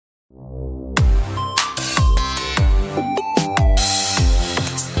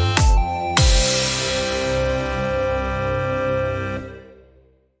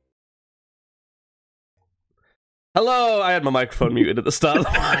Hello, I had my microphone muted at the start of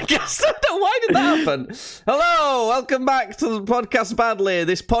the podcast. Why did that happen? Hello, welcome back to the podcast Badly,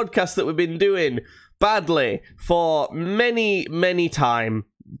 this podcast that we've been doing badly for many, many time.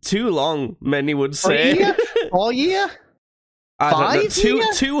 Too long, many would say. All year? I don't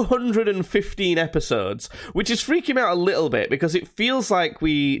know, 215 episodes, which is freaking me out a little bit because it feels like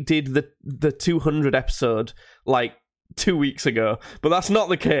we did the 200 episode like 2 weeks ago, but that's not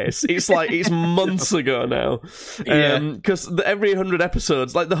the case. It's like it's months ago now. Because every 100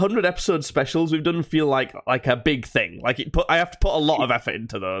 episodes, like the 100 episode specials we've done, feel like a big thing. Like I have to put a lot of effort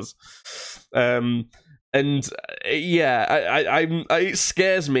into those. It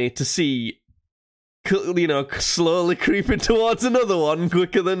scares me to see, you know, slowly creeping towards another one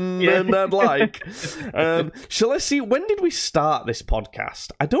quicker than I'd like. Shall I see? When did we start this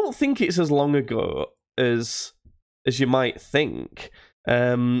podcast? I don't think it's as long ago as you might think.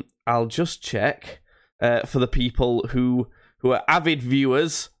 I'll just check for the people who are avid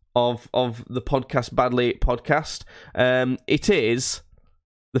viewers of the Podcast Badly podcast. It is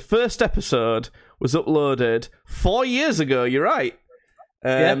the first episode was uploaded 4 years ago. You're right.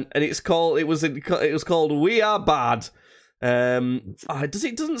 And it was called We Are Bad.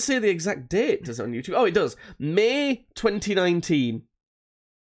 It doesn't say the exact date, does it, on YouTube? Oh, it does. May 2019.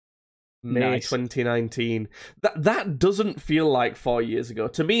 May 2019. That doesn't feel like 4 years ago.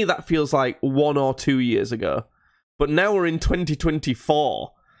 To me, that feels like 1 or 2 years ago. But now we're in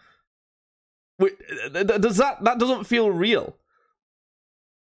 2024. That doesn't feel real.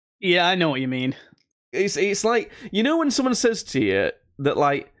 Yeah, I know what you mean. It's like, you know when someone says to you that,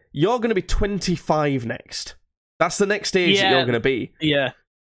 like, you're going to be 25 next. That's the next age that you're going to be. Yeah.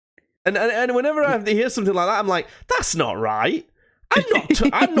 And whenever I hear something like that, I'm like, that's not right. I'm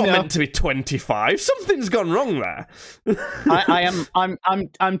not meant to be 25. Something's gone wrong there. I'm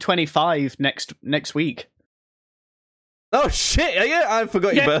 25 next week. Oh shit! Yeah, I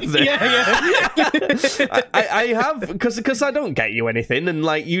forgot your birthday. I have because I don't get you anything, and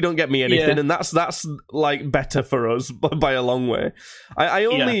like you don't get me anything, and that's like better for us by a long way. I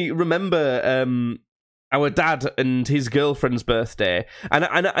only remember our dad and his girlfriend's birthday,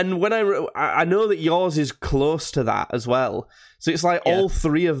 and when I know that yours is close to that as well. So it's like all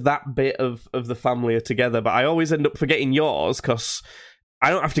three of that bit of the family are together, but I always end up forgetting yours because I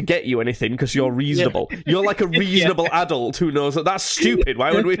don't have to get you anything because you're reasonable. Yeah. You're like a reasonable adult who knows that that's stupid.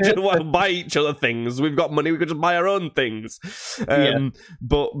 Why would we just want to buy each other things? We've got money, we could just buy our own things.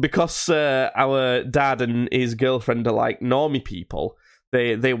 But because our dad and his girlfriend are like normie people,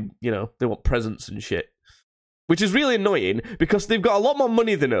 they want presents and shit. Which is really annoying because they've got a lot more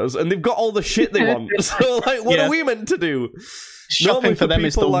money than us and they've got all the shit they want. So like, what are we meant to do? Shopping for them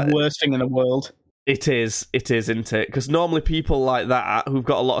is the worst thing in the world. It is, isn't it? Because normally people like that who've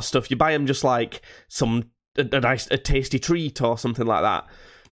got a lot of stuff, you buy them just like a tasty treat or something like that.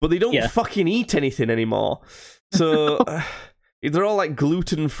 But they don't fucking eat anything anymore. So they're all like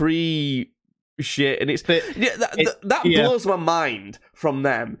gluten-free shit, and that blows my mind from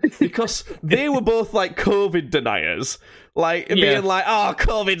them because they were both like COVID deniers. Like, being like, oh,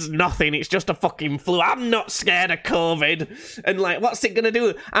 COVID's nothing, it's just a fucking flu. I'm not scared of COVID. And like, what's it gonna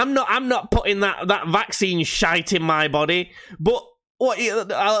do? I'm not putting that vaccine shite in my body. But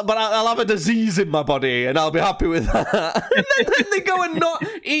I'll have a disease in my body and I'll be happy with that. And then they go and not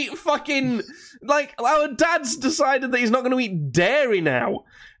eat fucking... Like, our dad's decided that he's not going to eat dairy now.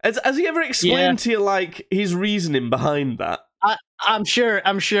 Has he ever explained to you, like, his reasoning behind that? I'm sure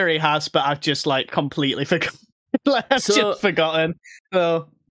he has, but I've just, like, completely forgotten. Just forgotten. So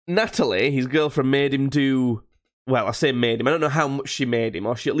Natalie, his girlfriend, made him do... Well, I say made him. I don't know how much she made him,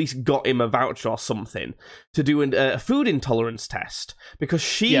 or she at least got him a voucher or something to do a food intolerance test, because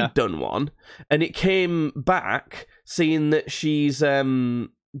she'd done one, and it came back saying that she's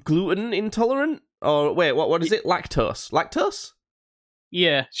gluten intolerant, or wait, what is it? Lactose?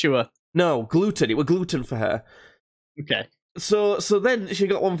 Yeah, sure. No, gluten. It was gluten for her. Okay. So then she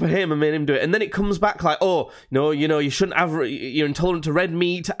got one for him and made him do it, and then it comes back like, oh, no, you shouldn't have. You're intolerant to red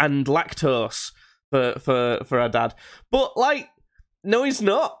meat and lactose. For our dad, but like, no, he's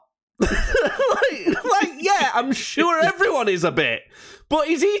not. I'm sure everyone is a bit, but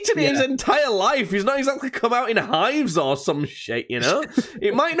he's eaten it his entire life. He's not exactly come out in hives or some shit, you know.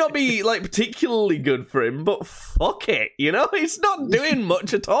 It might not be like particularly good for him, but fuck it, you know. He's not doing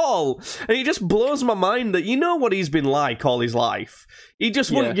much at all, and it just blows my mind that you know what he's been like all his life. He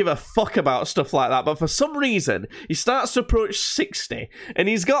just wouldn't give a fuck about stuff like that, but for some reason, he starts to approach 60, and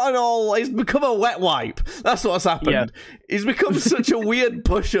he's become a wet wipe. That's what's happened. Yeah. He's become such a weird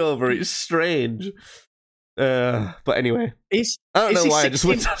pushover, it's strange. But anyway, I don't know why 60... I just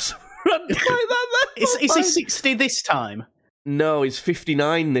went like that. Is he 60 this time? No, he's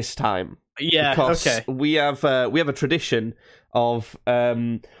 59 this time. Yeah, because okay. we have a tradition of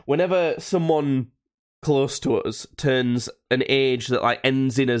whenever someone close to us turns an age that like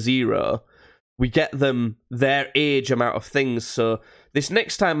ends in a 0, we get them their age amount of things. So this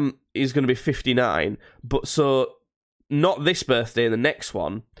next time is going to be 59, but so not this birthday, the next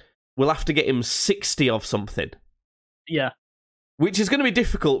one, we'll have to get him 60 of something. Yeah. Which is going to be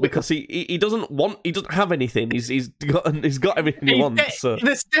difficult because he doesn't have anything. He's got everything he wants. So.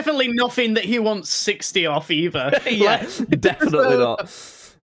 There's definitely nothing that he wants 60 off either. Yeah, definitely not.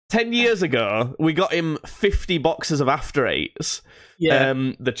 10 years ago, we got him 50 boxes of After Eights,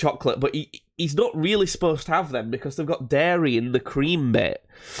 the chocolate, but he's not really supposed to have them because they've got dairy in the cream bit.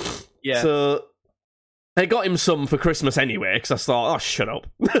 Yeah. So I got him some for Christmas anyway because I thought, oh, shut up,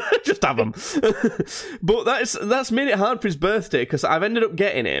 just have them. But that's made it hard for his birthday because I've ended up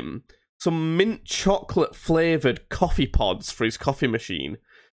getting him some mint chocolate flavoured coffee pods for his coffee machine.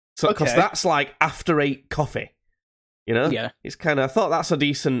 So because that's like After Eight coffee. You know? Yeah. It's kind of, I thought that's a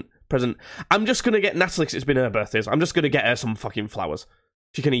decent present. I'm just going to get Natalie, because it's been her birthday, so I'm just going to get her some fucking flowers.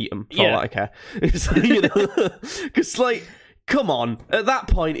 She can eat them, for all I care. You know? Because, like, come on. At that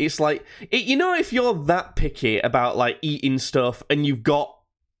point, it's like, you know, if you're that picky about, like, eating stuff and you've got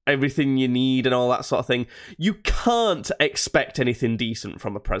everything you need and all that sort of thing, you can't expect anything decent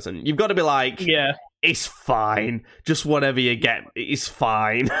from a present. You've got to be like, yeah, it's fine. Just whatever you get, it's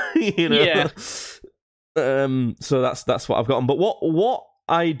fine. You know? Yeah. So that's what I've gotten. But what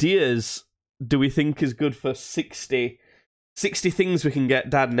ideas do we think is good for 60 things we can get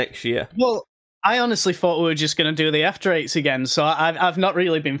Dad next year? Well, I honestly thought we were just going to do the After Eights again, so I've not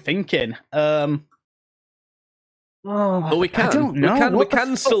really been thinking. Well, we can. I don't know. We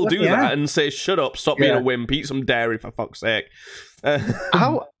can still do that and say, shut up, stop being a wimp, eat some dairy for fuck's sake.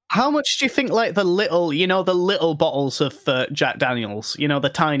 How much do you think, like, the little bottles of Jack Daniels,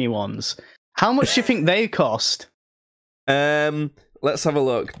 the tiny ones, how much do you think they cost? Let's have a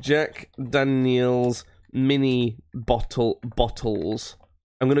look. Jack Daniels mini bottles.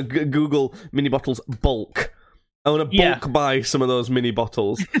 I'm going to Google mini bottles bulk. I want to bulk buy some of those mini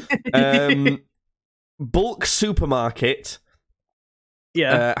bottles. Bulk supermarket.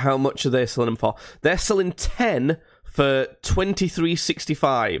 Yeah. How much are they selling them for? They're selling 10 for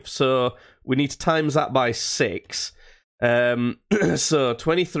 $23.65. So we need to times that by 6. So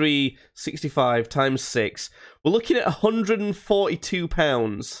 $23.65 times 6. We're looking at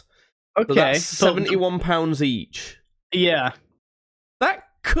 £142. Okay, so that's £71 each. Yeah, that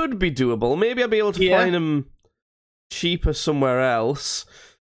could be doable. Maybe I'll be able to find them cheaper somewhere else.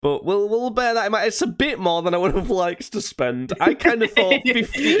 But we'll bear that in mind. It's a bit more than I would have liked to spend. I kind of thought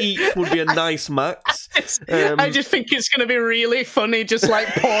 50 each would be a nice max. I just think it's going to be really funny, just like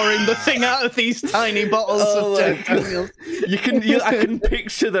pouring the thing out of these tiny bottles of Jack Daniels. I can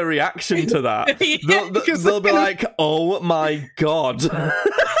picture the reaction to that. They'll be like, "Oh my god!" Does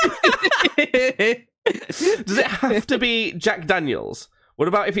it have to be Jack Daniels? What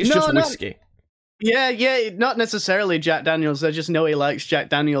about if it's just whiskey? Yeah, not necessarily Jack Daniels. I just know he likes Jack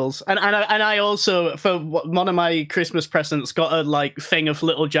Daniels, and I also, for one of my Christmas presents, got a thing of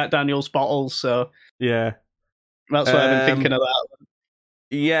little Jack Daniels bottles. So yeah, that's what I've been thinking about.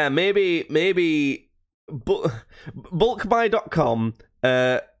 Yeah, maybe bulkbuy.com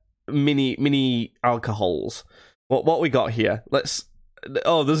mini alcohols. What we got here? There's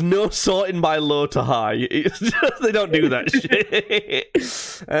no sorting by low to high. They don't do that shit.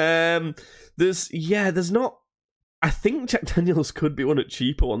 There's not. I think Jack Daniels could be one of the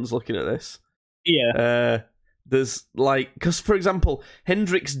cheaper ones looking at this. Yeah. There's because for example,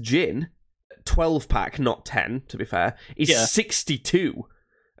 Hendrick's Gin, 12-pack, not 10, to be fair, is 62.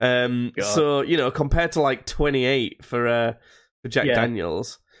 So, compared to 28 for Jack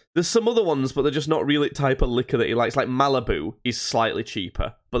Daniels. There's some other ones, but they're just not really the type of liquor that he likes. Like Malibu is slightly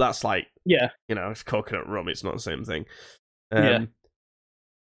cheaper, but that's it's coconut rum. It's not the same thing.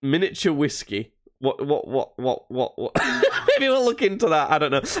 Miniature whiskey. What? Maybe we'll look into that. I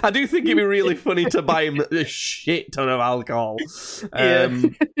don't know. I do think it'd be really funny to buy him a shit ton of alcohol.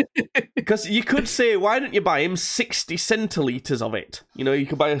 Because you could say, why don't you buy him 60 centilitres of it? You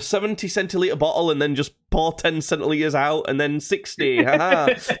could buy a 70 centilitre bottle and then just pour 10 centilitres out and then 60.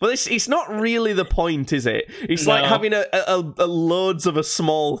 But it's not really the point, is it? It's like having a loads of a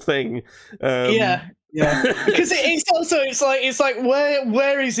small thing. Yeah, because it's like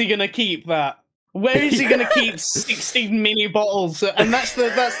where is he gonna keep that? Where is he going to keep 60 mini bottles? And that's the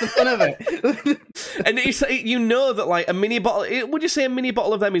fun of it. And it's that a mini bottle. Would you say a mini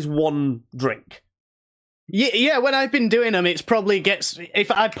bottle of them is one drink? Yeah, when I've been doing them, it's probably if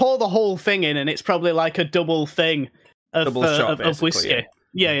I pour the whole thing in, and it's probably like a double thing of shot, of whiskey.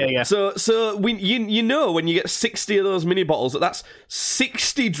 Yeah. So you know when you get 60 of those mini bottles, that's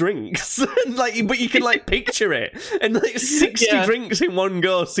 60 drinks. But you can picture it, and 60 drinks in one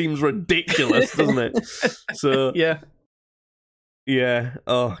go seems ridiculous, doesn't it? So yeah.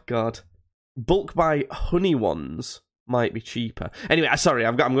 Oh god, bulk buy honey ones might be cheaper. Anyway, sorry,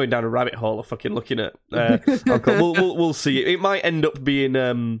 I'm going down a rabbit hole of fucking looking at alcohol. We'll see. It might end up being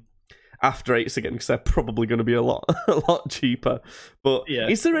after 8s again, because they're probably going to be a lot cheaper. But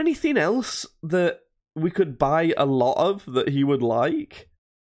is there anything else that we could buy a lot of that he would like?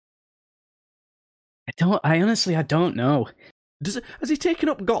 I honestly don't know. Has he taken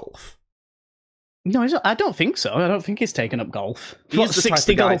up golf? No, I don't think so. I don't think he's taken up golf. He's the type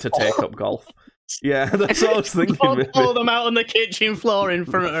of guy to take up golf. Yeah, that's what I was thinking. Pull them out on the kitchen floor in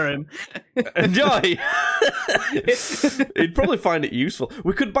front of him. Enjoy! He'd probably find it useful.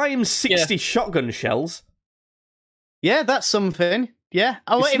 We could buy him 60 shotgun shells. Yeah, that's something. Yeah.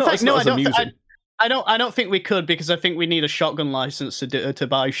 Oh, in fact, no, I don't think we could, because I think we need a shotgun license to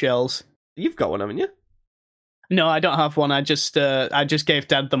buy shells. You've got one, haven't you? No, I don't have one. I just gave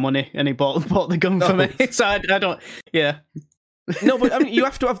Dad the money, and he bought the gun for me. So I don't. Yeah. No, but I mean, you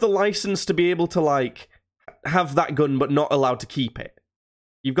have to have the license to be able to have that gun, but not allowed to keep it.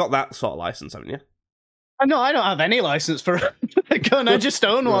 You've got that sort of license, haven't you? No, I don't have any license for a gun. I just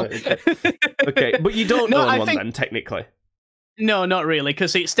own one. Okay, but you don't own one then, technically. No, not really,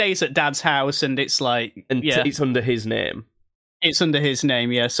 because it stays at Dad's house, and it's it's under his name. It's under his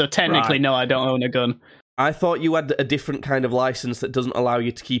name, yeah. So technically, no, I don't own a gun. I thought you had a different kind of license that doesn't allow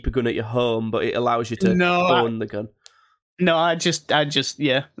you to keep a gun at your home, but it allows you to own the gun. No, I just,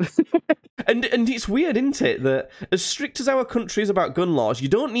 yeah. And it's weird, isn't it, that as strict as our country is about gun laws, you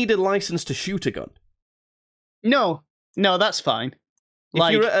don't need a license to shoot a gun. No, that's fine.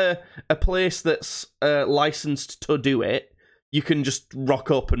 If you're at a place that's licensed to do it, you can just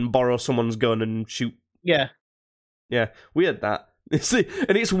rock up and borrow someone's gun and shoot. Yeah. Yeah, weird that.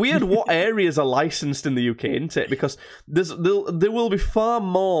 And it's weird what areas are licensed in the UK, isn't it? Because there will be far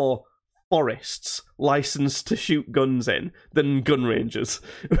more forests licensed to shoot guns in than gun ranges,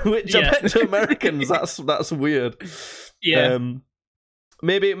 which I bet to Americans that's weird. Yeah.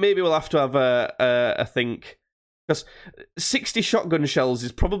 Maybe we'll have to have a think, because 60 shotgun shells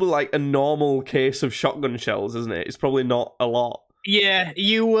is probably a normal case of shotgun shells, isn't it? It's probably not a lot. Yeah,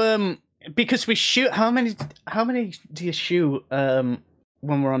 you because we shoot. How many do you shoot when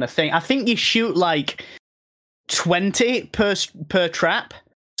we're on a thing? I think you shoot 20 per trap.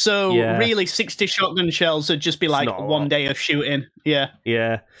 So really, 60 shotgun shells would just be one day of shooting. Yeah.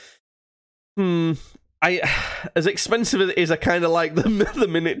 Yeah. As expensive as it is, I kind of like the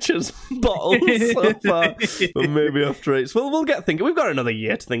miniatures bottles so far. But maybe after 8. Well, we'll get thinking. We've got another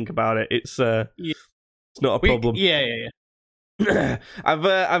year to think about it. It's not a problem. Yeah.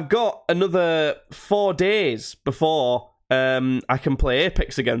 I've got another 4 days before I can play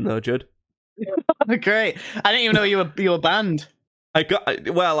Apex again, though, Judd. Great. I didn't even know you were banned. I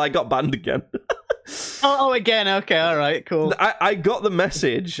got banned again. Oh, again. Okay, all right, cool. I got the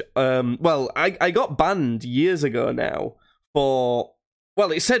message. I got banned years ago now for.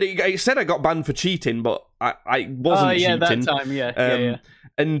 Well, it said I got banned for cheating, but I wasn't cheating. That time, yeah.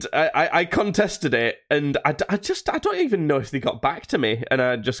 And I contested it, and I don't even know if they got back to me, and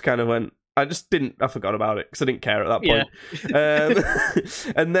I just kind of went. I forgot about it because I didn't care at that point.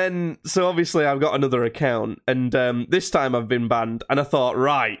 Yeah. And then, so obviously I've got another account, and this time I've been banned, and I thought,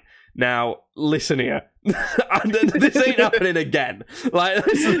 right, now, listen here. This ain't happening again.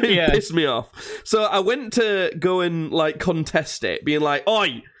 This pissed me off. So I went to go and, contest it, being like,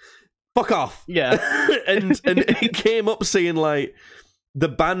 oi, fuck off. Yeah. and it came up saying, the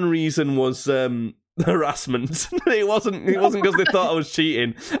ban reason was... harassment. It wasn't because they thought I was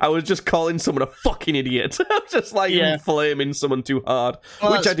cheating. I was just calling someone a fucking idiot. I was just flaming someone too hard,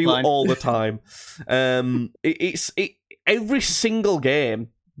 which I do all the time. It's every single game.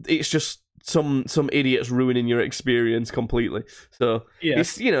 It's just some idiots ruining your experience completely. So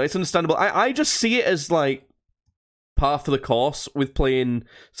it's it's understandable. I just see it as par for the course with playing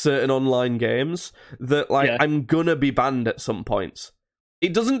certain online games that I'm gonna be banned at some points.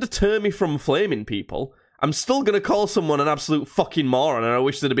 It doesn't deter me from flaming people. I'm still going to call someone an absolute fucking moron, and I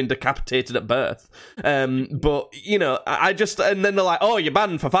wish they'd have been decapitated at birth. But, I just... And then they're like, oh, you're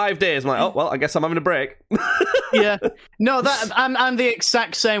banned for 5 days. I'm like, oh, well, I guess I'm having a break. Yeah. No, I'm the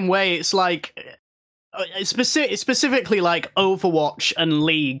exact same way. It's specifically like Overwatch and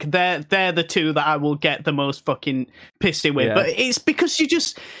League, they're the two that I will get the most fucking pissy with. Yeah. But it's because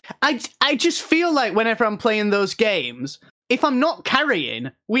I just feel like whenever I'm playing those games, if I'm not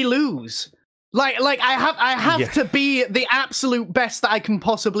carrying, we lose. Like I have to be the absolute best that I can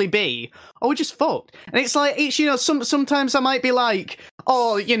possibly be, or we're just fucked. And it's like, sometimes I might be like,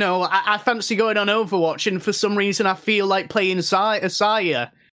 oh, I fancy going on Overwatch, and for some reason I feel like playing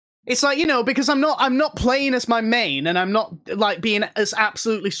Xayah. It's like, because I'm not playing as my main, and I'm not like being as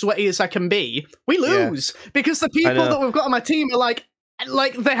absolutely sweaty as I can be. We lose because the people that we've got on my team are like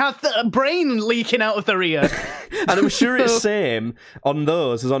they have the brain leaking out of their ear. And I'm sure it's the same on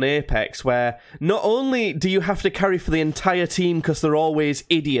those as on Apex, where not only do you have to carry for the entire team because they're always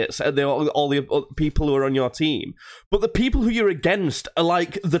idiots, all the people who are on your team, but the people who you're against are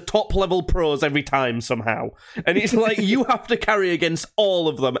like the top level pros every time somehow. And it's like you have to carry against all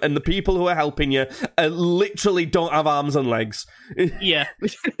of them, and the people who are helping you literally don't have arms and legs. Yeah.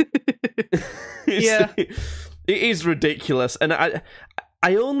 It is ridiculous, and I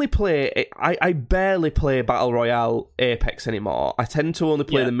only play. I barely play Battle Royale Apex anymore. I tend to only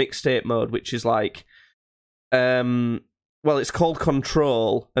play the mixtape mode, which is like, it's called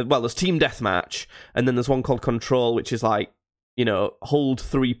Control. Well, there's Team Deathmatch, and then there's one called Control, which is like, hold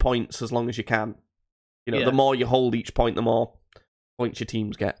 3 points as long as you can. The more you hold each point, the more points your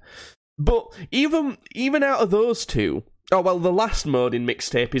teams get. But even out of those two, the last mode in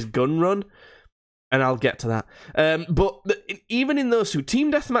mixtape is Gun Run. And I'll get to that. But even in those two,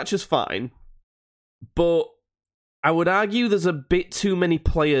 Team Deathmatch is fine, but I would argue there's a bit too many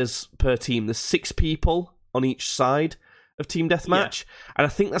players per team. There's 6 people on each side of Team Deathmatch, and I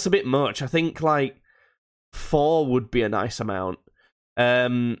think that's a bit much. I think, 4 would be a nice amount.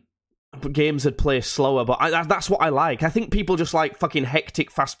 Games that play slower, but that's what I like. I think people just like fucking hectic,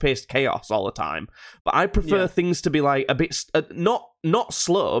 fast-paced chaos all the time. But I prefer things to be like a bit not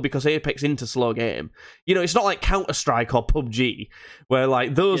slow, because Apex into slow game. It's not like Counter-Strike or PUBG where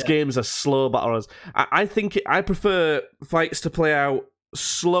like those games are slow battles. I think I prefer fights to play out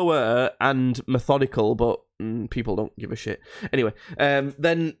slower and methodical, but people don't give a shit. Anyway,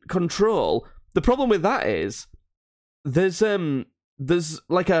 then Control. The problem with that is there's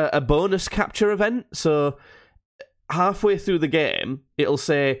like a bonus capture event, so halfway through the game, it'll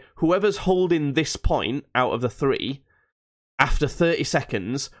say, whoever's holding this point out of the 3, after 30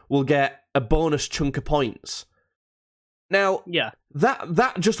 seconds, will get a bonus chunk of points. Now,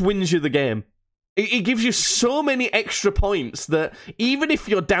 that just wins you the game. It gives you so many extra points that even if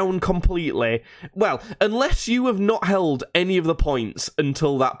you're down completely, unless you have not held any of the points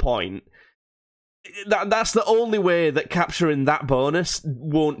until that point, that's the only way that capturing that bonus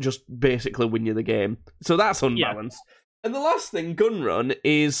won't just basically win you the game. So that's unbalanced. Yeah. And the last thing, Gun Run,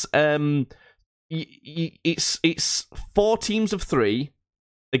 is it's 4 teams of 3.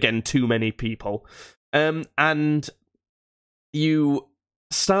 Again, too many people. And you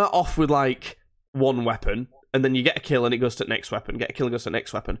start off with like 1 weapon, and then you get a kill and it goes to the next weapon. Get a kill and goes to the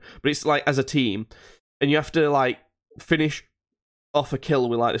next weapon. But it's like as a team, and you have to like finish off a kill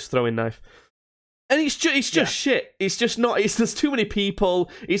with like this throwing knife. And it's just shit. It's just not. There's too many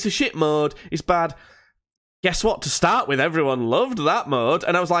people. It's a shit mode. It's bad. Guess what? To start with, everyone loved that mode,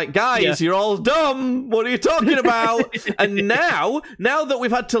 and I was like, guys, you're all dumb. What are you talking about? And now that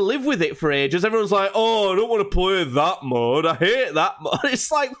we've had to live with it for ages, everyone's like, oh, I don't want to play that mode. I hate that mode.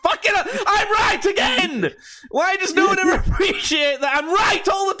 It's like, fucking, I'm right again. Why does no one ever appreciate that? I'm right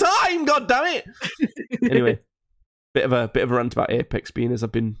all the time. God damn it. Anyway, bit of a rant about Apex, being as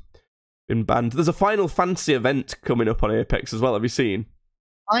I've been banned. There's a Final Fantasy event coming up on Apex as well. Have you seen?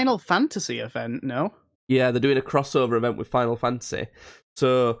 Final Fantasy event? No. Yeah, they're doing a crossover event with Final Fantasy.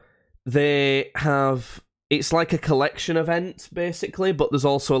 So they have... It's like a collection event, basically, but there's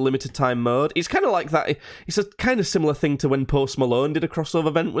also a limited time mode. It's kind of like that. It's a kind of similar thing to when Post Malone did a crossover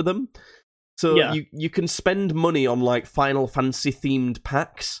event with them. So you can spend money on like Final Fantasy themed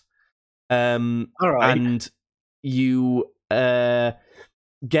packs. All right. And you're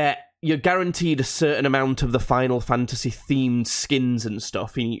guaranteed a certain amount of the Final Fantasy themed skins and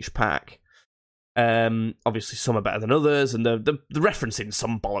stuff in each pack. Obviously some are better than others, and the referencing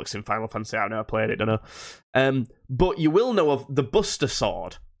some bollocks in Final Fantasy. I've never played it, don't know. But you will know of the Buster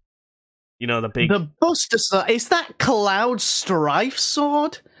Sword. The Buster Sword, is that Cloud Strife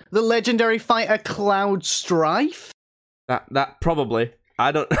sword? The legendary fighter Cloud Strife? That probably.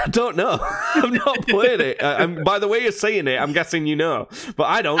 I don't know. I've not played it. By the way you're saying it, I'm guessing you know, but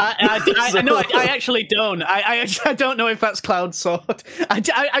I don't. I actually don't. I don't know if that's Cloud's sword. I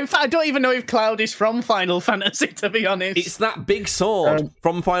don't even know if Cloud is from Final Fantasy, to be honest. It's that big sword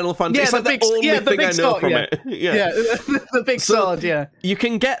from Final Fantasy. Yeah, it's like the only thing I know from it. Yeah, the big sword. Yeah, you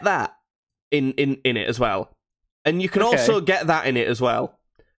can get that in it as well, and you can also get that in it as well.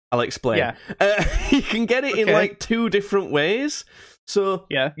 I'll explain. Yeah. You can get it in like 2 different ways. So,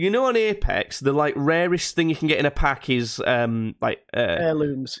 you know, on Apex, the like rarest thing you can get in a pack is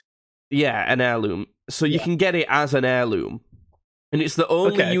heirlooms. Yeah, an heirloom. So you can get it as an heirloom, and it's the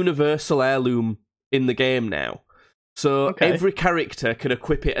only universal heirloom in the game now. So every character can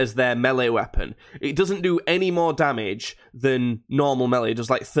equip it as their melee weapon. It doesn't do any more damage than normal melee. It does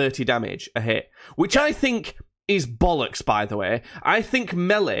like 30 damage a hit, which I think is bollocks, by the way. I think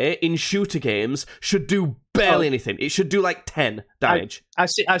melee in shooter games should do barely anything. It should do like 10 damage. I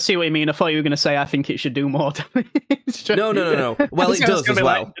see what you mean. I thought you were going to say I think it should do more damage. No. Well, it does as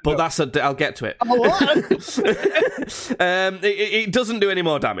well, but I'll get to it. It doesn't do any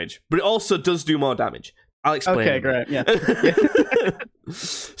more damage, but it also does do more damage. I'll explain. Okay, great. Yeah.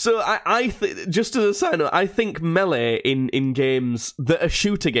 So just as a side note, I think melee in games that are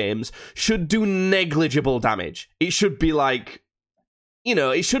shooter games should do negligible damage. It should be like,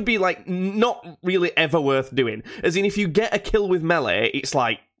 it should be like not really ever worth doing. As in, if you get a kill with melee, it's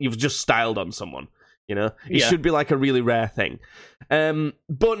like you've just styled on someone. It should be like a really rare thing.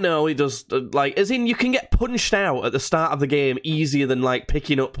 But no, it does, like, as in you can get punched out at the start of the game easier than like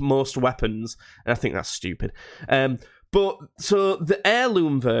picking up most weapons, and I think that's stupid. But so the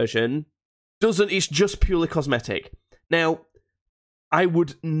heirloom version it's just purely cosmetic. Now, I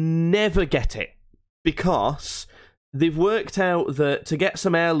would never get it because they've worked out that to get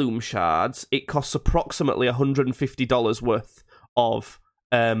some heirloom shards, it costs approximately $150 worth of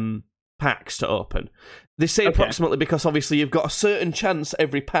packs to open. They say approximately because obviously you've got a certain chance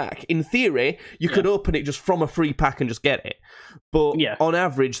every pack. In theory, you could open it just from a free pack and just get it. But on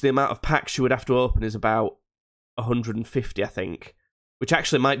average, the amount of packs you would have to open is about 150, I think, which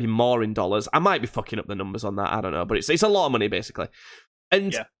actually might be more in dollars. I might be fucking up the numbers on that, I don't know, but it's a lot of money, basically.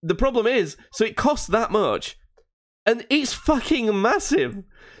 And the problem is, so it costs that much, and it's fucking massive.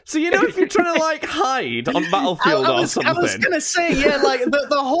 So, if you're trying to, like, hide on Battlefield or something... I was going to say, like, the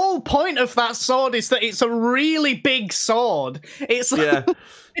whole point of that sword is that it's a really big sword. It's like...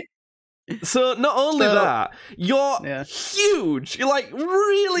 So, not only that, you're huge. You're, like,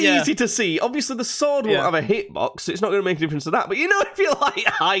 really easy to see. Obviously, the sword won't have a hitbox, so it's not going to make a difference to that. But, if you're, like,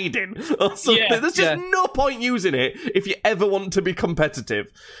 hiding or something, there's just no point using it if you ever want to be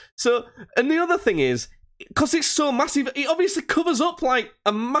competitive. So, and the other thing is, because it's so massive, it obviously covers up, like,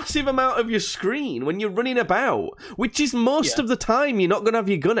 a massive amount of your screen when you're running about, which is most of the time you're not going to have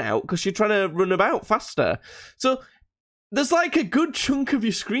your gun out because you're trying to run about faster. So there's, like, a good chunk of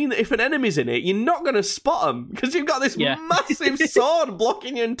your screen that if an enemy's in it, you're not going to spot them because you've got this massive sword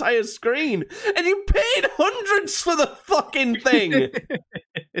blocking your entire screen, and you paid hundreds for the fucking thing.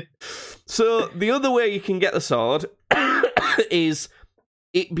 So the other way you can get the sword is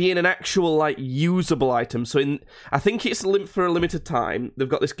it being an actual, like, usable item. So I think it's for a limited time. They've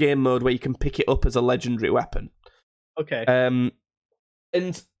got this game mode where you can pick it up as a legendary weapon. Okay.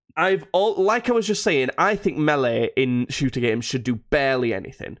 And like I was just saying, I think melee in shooter games should do barely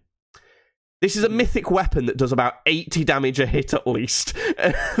anything. This is a mythic weapon that does about 80 damage a hit at least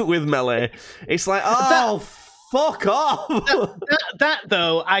with melee. It's like, fuck off! that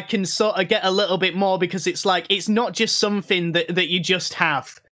though, I can sort of get a little bit more because it's like it's not just something that you just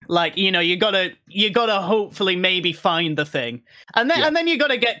have. Like, you gotta hopefully maybe find the thing, and then you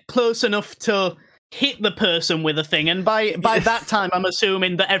gotta get close enough to hit the person with a thing. And by that time, I'm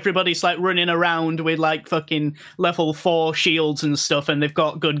assuming that everybody's like running around with like fucking level 4 shields and stuff, and they've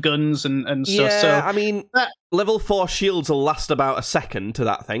got good guns and stuff. Yeah, so I mean, level 4 shields will last about a second to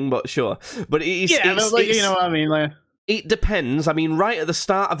that thing, but sure. But it's you know what I mean. Like, it depends. I mean, right at the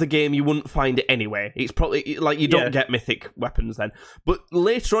start of the game, you wouldn't find it anyway. It's probably like you don't get mythic weapons then. But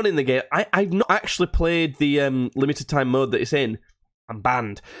later on in the game, I've not actually played the limited time mode that it's in. I'm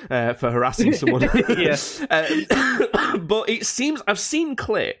banned for harassing someone. But it seems, I've seen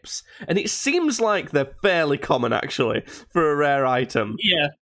clips, and it seems like they're fairly common, actually, for a rare item. Yeah.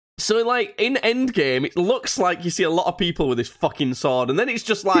 So, like, in Endgame, it looks like you see a lot of people with this fucking sword, and then it's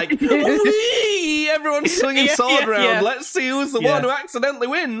just like, whee! Everyone's swinging sword around. Yeah. Let's see who's the one who accidentally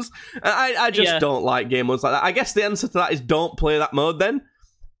wins. I just don't like game modes like that. I guess the answer to that is don't play that mode, then.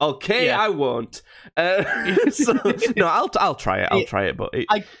 Okay, Yeah. I won't. So, no, I'll try it. I'll try it, but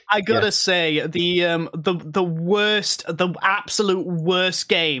I gotta say the worst, the absolute worst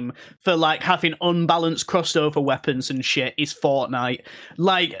game for like having unbalanced crossover weapons and shit is Fortnite.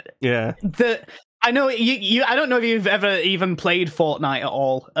 Like, yeah. I know you. I don't know if you've ever even played Fortnite at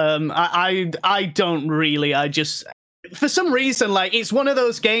all. I don't really. I just, for some reason, like, it's one of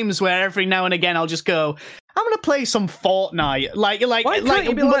those games where every now and again I'll just go, I'm gonna play some Fortnite. Why can't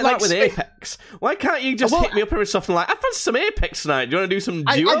you be like that with Apex? Why can't you just hit me up every so often like, I fancy some Apex tonight? Do you want to do some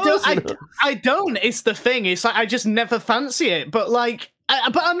duos? I don't. It's the thing. It's like I just never fancy it. But like,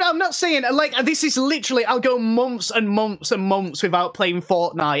 but I'm not saying like this is literally. I'll go months and months and months without playing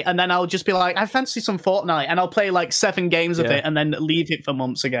Fortnite, and then I'll just be like, I fancy some Fortnite, and I'll play like 7 games of it, and then leave it for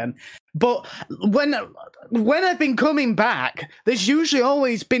months again. But when I've been coming back, there's usually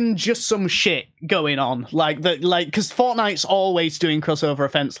always been just some shit going on, because Fortnite's always doing crossover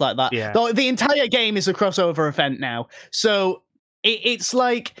events like that. Yeah. The entire game is a crossover event now, so it's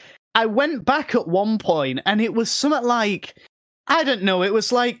like I went back at one point, and it was something like, I don't know, it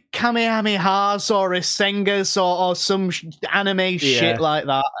was like Kamehamehas or Rasengas or some anime shit like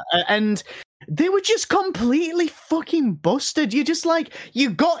that, and they were just completely fucking busted. You just like, you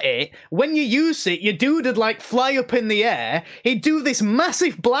got it. When you use it, your dude would like fly up in the air. He'd do this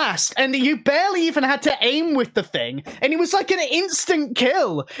massive blast, and you barely even had to aim with the thing. And it was like an instant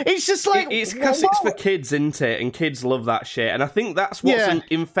kill. It's just like, it's because it's for kids, isn't it? And kids love that shit. And I think that's what's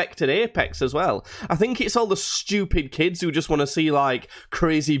infected Apex as well. I think it's all the stupid kids who just want to see like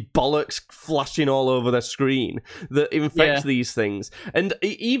crazy bollocks flashing all over their screen that infects these things. And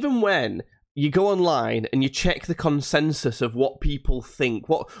even when you go online and you check the consensus of what people think,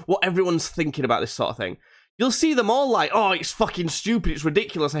 what everyone's thinking about this sort of thing, you'll see them all like, oh, it's fucking stupid, it's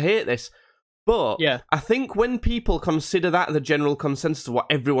ridiculous, I hate this. But I think when people consider that the general consensus of what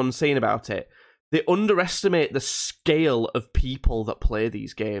everyone's saying about it, they underestimate the scale of people that play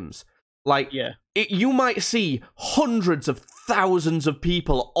these games. Like, you might see hundreds of thousands of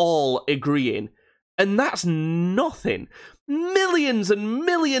people all agreeing, and that's nothing. Millions and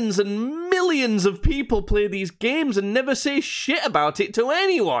millions and millions of people play these games and never say shit about it to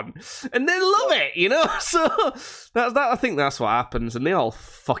anyone, and they love it, you know. So that's that. I think that's what happens, and they all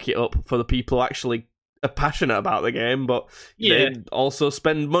fuck it up for the people who actually are passionate about the game, but they also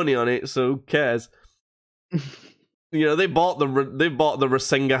spend money on it. So who cares? You know, they bought the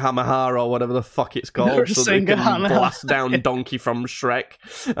Rasenga Hamaha or whatever the fuck it's called, so they can blast down Donkey from Shrek.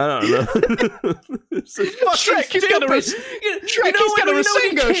 I don't know. Shrek is got a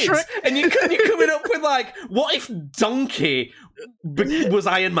Rasenga, Shrek, and you're coming up with like, what if Donkey was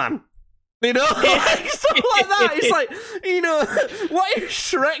Iron Man? You know, like, stuff like that. It's like, you know, what if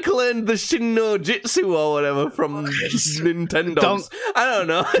Shrek learned the Shin no Jitsu or whatever from Nintendo? I don't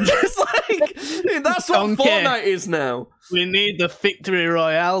know. Just like, that's what Donkey. Fortnite is now. We need the Victory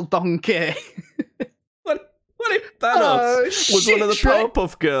Royale, Donkey. What if Thanos was one of the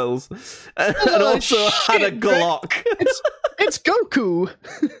Powerpuff Girls and also had a Glock? It's Goku.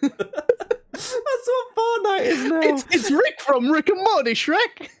 That's what Fortnite is now. It's Rick from Rick and Morty,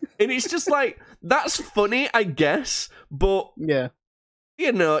 Shrek. And it's just like, that's funny, I guess, but you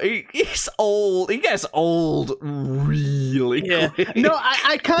know, it's old. It gets old really quick. No,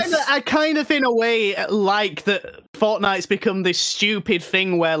 I kind of in a way like that Fortnite's become this stupid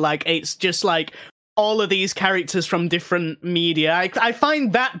thing where like it's just like all of these characters from different media. I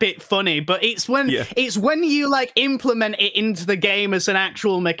find that bit funny, but it's when you like implement it into the game as an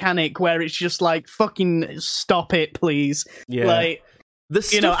actual mechanic where it's just like, fucking stop it, please. Yeah. Like, the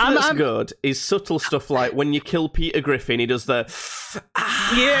stuff that's good is subtle stuff like when you kill Peter Griffin, he does the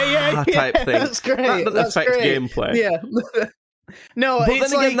type thing. That's great. That doesn't affect gameplay. Yeah. No, but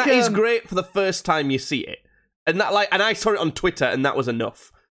it's then again, like, that is great for the first time you see it, and I saw it on Twitter, and that was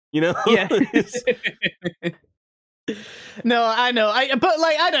enough. You know? Yeah. No, I know. But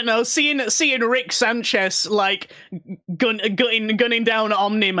like, I don't know. Seeing Rick Sanchez like gunning down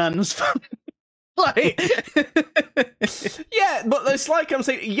Omni-Man's. Like, yeah, but it's like I'm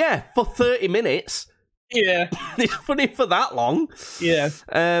saying, for 30 minutes. Yeah, it's funny for that long. Yeah.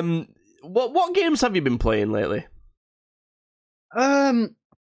 What games have you been playing lately? Jeez,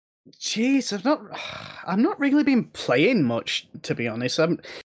 I've not really been playing much, to be honest.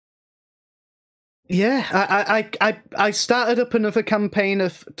 I started up another campaign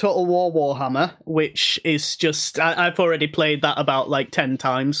of Total War Warhammer, which is just I've already played that about like 10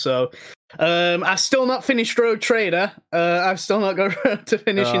 times, so I've still not finished Road Trader. I've still not got around to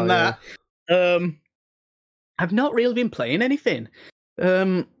finishing that. I've not really been playing anything.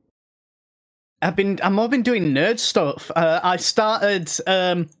 I've more been doing nerd stuff. I started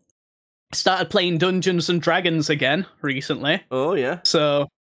playing Dungeons and Dragons again recently. Oh yeah. So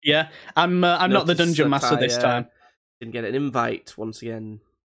yeah, I'm not the dungeon master this time. Didn't get an invite once again.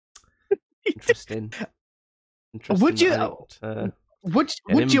 Interesting. Would you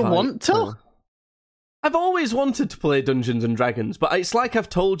want to? I've always wanted to play Dungeons and Dragons, but it's like I've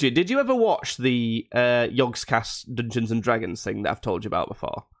told you. Did you ever watch the Yogscast Dungeons and Dragons thing that I've told you about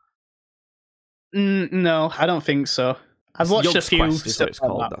before? No, I don't think so. I've watched a few. Quest is what it's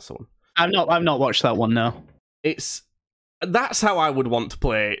called. That's the one. I've not watched that one. No. That's how I would want to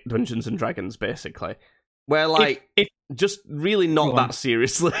play Dungeons and Dragons, basically. Where just really not that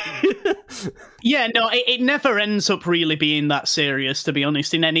seriously. Yeah, no, it never ends up really being that serious, to be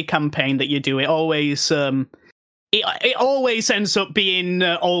honest. In any campaign that you do, it always it always ends up being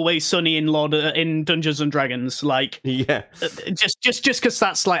Always Sunny in Dungeons and Dragons. Like, yeah, just because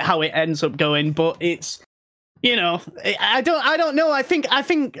that's like how it ends up going. But it's, I don't know. I think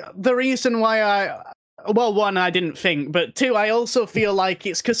the reason why one, I didn't think, but two, I also feel like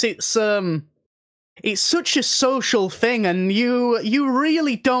it's because it's such a social thing, and you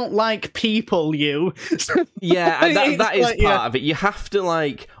really don't like people. Yeah, that is part of it. You have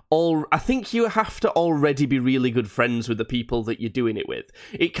to I think you have to already be really good friends with the people that you're doing it with.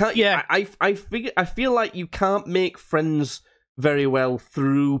 It can't. Yeah, I feel like you can't make friends very well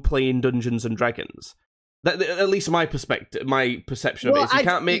through playing Dungeons and Dragons. At least my perception of it is you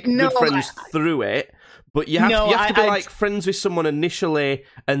can't make good friends through it. But you have to be friends with someone initially,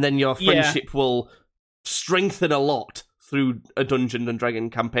 and then your friendship will strengthen a lot through a Dungeons and Dragon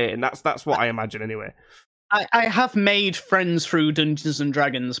campaign. That's what I imagine anyway. I have made friends through Dungeons and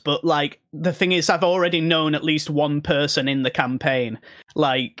Dragons, but the thing is, I've already known at least one person in the campaign.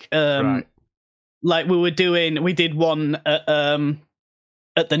 Right. We did one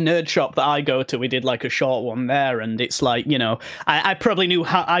at the nerd shop that I go to. We did a short one there, and it's I probably knew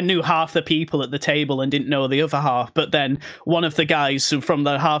half the people at the table and didn't know the other half, but then one of the guys from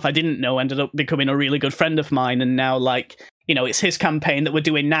the half I didn't know ended up becoming a really good friend of mine, and now it's his campaign that we're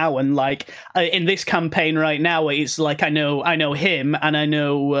doing now, and in this campaign right now, it's I know him, and I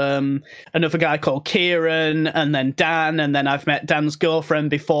know another guy called Kieran, and then Dan, and then I've met Dan's girlfriend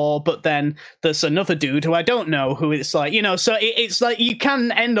before, but then there's another dude who I don't know, who it's so it's you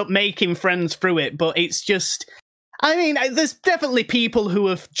can end up making friends through it, but it's just, I mean, there's definitely people who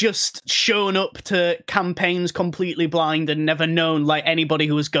have just shown up to campaigns completely blind and never known anybody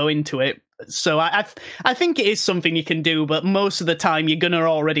who was going to it. So I think it is something you can do, but most of the time you're gonna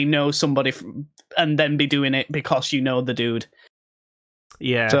already know somebody and then be doing it because you know the dude.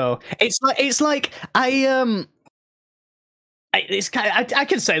 Yeah. So it's like I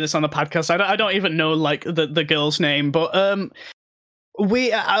can say this on the podcast. I don't even know the girl's name, but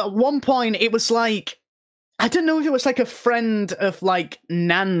we at one point it was I don't know if it was a friend of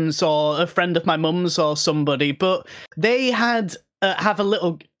Nan's or a friend of my mum's or somebody, but they had have a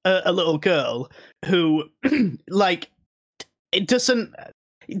little girl who it doesn't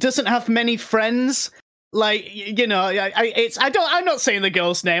have many friends. I'm not saying the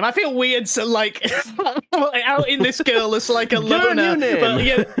girl's name. I feel weird out in this girl as a loner, but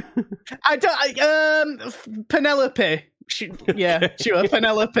yeah, Penelope. Sure,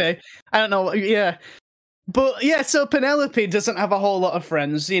 Penelope. I don't know. Yeah. But yeah, so Penelope doesn't have a whole lot of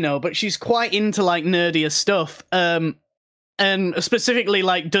friends, but she's quite into nerdier stuff. And specifically,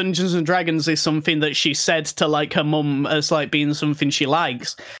 Dungeons and Dragons is something that she said to her mum as being something she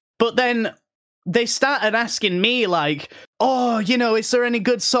likes. But then they started asking me is there any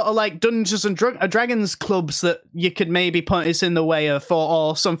good sort of Dungeons and Dragons clubs that you could maybe put us in the way of,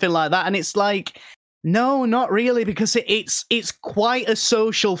 or something like that? And it's no, not really, because it's quite a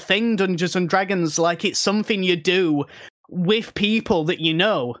social thing, Dungeons and Dragons. It's something you do with people that you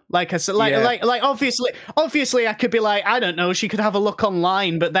know. Like I said, obviously I could be I don't know, she could have a look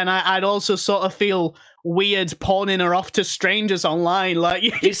online, but then I'd also sort of feel weird pawning her off to strangers online.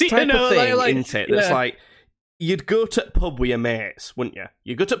 It's type of thing, isn't it? That's you'd go to a pub with your mates, wouldn't you?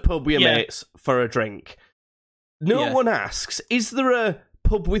 You go to a pub with your mates for a drink. No one asks, is there a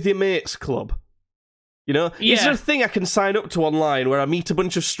pub with your mates club? Is there a thing I can sign up to online where I meet a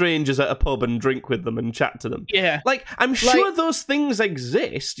bunch of strangers at a pub and drink with them and chat to them? Yeah. I'm sure those things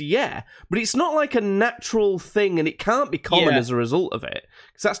exist, but it's not a natural thing, and it can't be common as a result of it.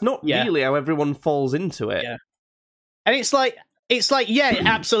 Because that's not really how everyone falls into it. Yeah. And it's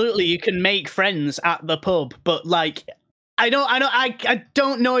absolutely, you can make friends at the pub, but I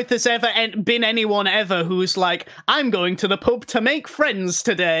don't know if there's ever been anyone ever who's like, I'm going to the pub to make friends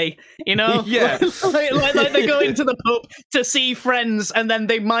today, you know? Yeah. like they go into the pub to see friends, and then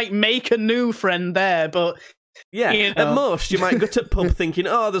they might make a new friend there, but... Yeah, you know. At most, you might go to pub thinking,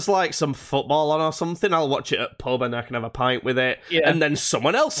 oh, there's like some football on or something, I'll watch it at pub and I can have a pint with it. Yeah. And then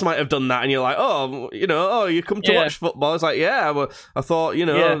someone else might have done that, and you're like, oh, you come to watch football. It's like, yeah, well, I thought,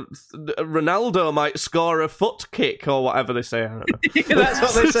 Ronaldo might score a foot kick or whatever they say. I don't know. That's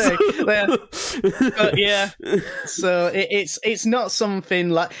what they say. But yeah, so it's not something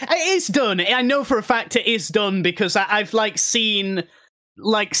like... It is done. I know for a fact it is done, because I've like seen...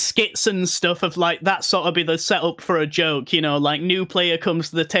 like skits and stuff of like that sort of be the setup for a joke, like new player comes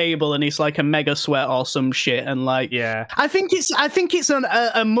to the table and he's like a mega sweat or some shit, and like I think it's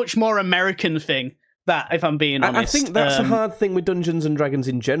a much more American thing, that, if I'm being honest. I think that's a hard thing with Dungeons and Dragons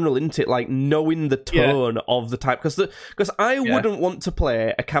in general, isn't it? Like knowing the tone of the type, because I wouldn't want to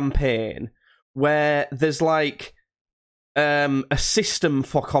play a campaign where there's like a system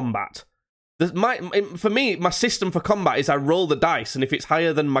for combat. For me, my system for combat is I roll the dice, and if it's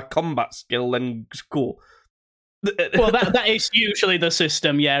higher than my combat skill, then it's cool. Well, that is usually the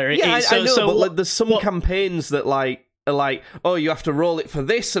system, yeah. I know, but like, there's some campaigns that are like, oh, you have to roll it for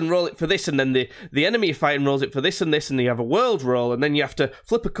this, and roll it for this, and then the enemy you're fighting rolls it for this and this, and you have a world roll, and then you have to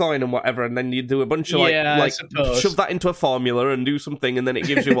flip a coin and whatever, and then you do a bunch of shove that into a formula and do something, and then it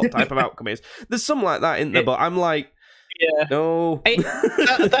gives you what type of outcome is. There's some like that, isn't there? But I'm like, no.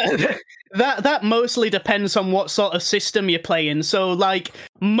 That mostly depends on what sort of system you're playing. So, like,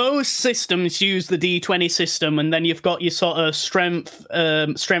 most systems use the D20 system, and then you've got your sort of strength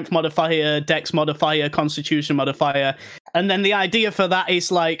modifier, dex modifier, constitution modifier, and then the idea for that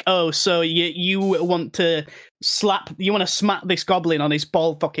is like, oh, so you want to smack this goblin on his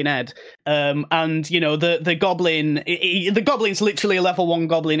bald fucking head, and the goblin's literally a level 1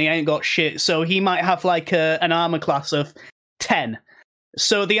 goblin. He ain't got shit, so he might have like an armor class of 10.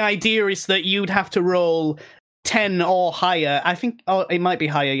 So the idea is that you'd have to roll 10 or higher. I think it might be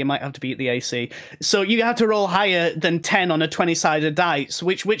higher. You might have to beat the AC. So you have to roll higher than 10 on a 20-sided dice,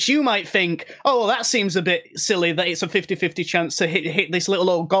 which you might think, oh, that seems a bit silly that it's a 50-50 chance to hit this little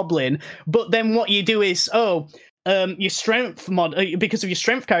old goblin. But then what you do is, your strength mod, because of your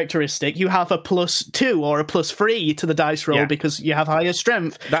strength characteristic, you have a +2 or a +3 to the dice roll because you have higher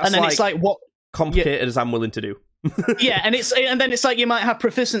strength. And then it's like, what complicated as I'm willing to do. and then it's like you might have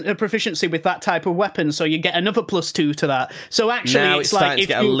proficiency with that type of weapon, so you get another +2 to that. So actually, now it's starting to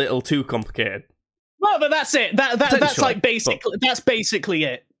get a little too complicated. Well, but that's it. That's like basically that's basically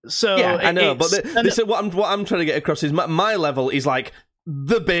it. So yeah, I know, but this is what I'm trying to get across is my level is like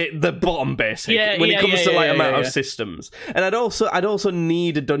the bottom basic when it comes to amount of systems, and I'd also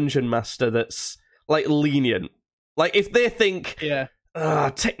need a dungeon master that's like lenient. Like if they think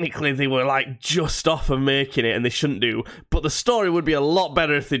technically they were like just off of making it and they shouldn't do, but the story would be a lot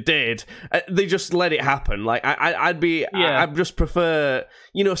better if they did. They just let it happen. Like I'd just prefer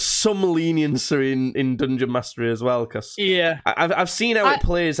some leniency in dungeon mastery as well, because I've seen how it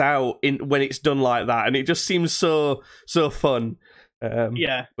plays out when it's done like that, and it just seems so fun. But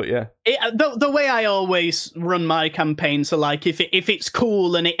the way I always run my campaigns are like if it's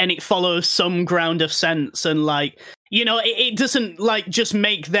cool and it follows some ground of sense, and like it doesn't like just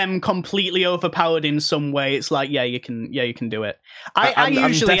make them completely overpowered in some way. It's like you can do it. I'm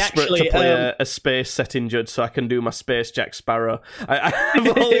usually desperate actually to play a space setting judge so I can do my Space Jack Sparrow.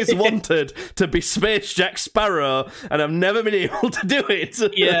 I've always wanted to be Space Jack Sparrow, and I've never been able to do it.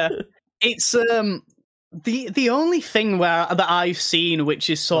 It's the only thing that I've seen, which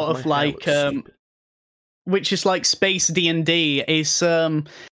is sort of like which is like space D&D, is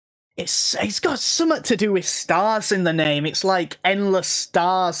it's got something to do with stars in the name. It's like Endless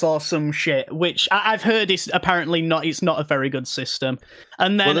Stars or some shit, which I've heard is apparently not. It's not a very good system.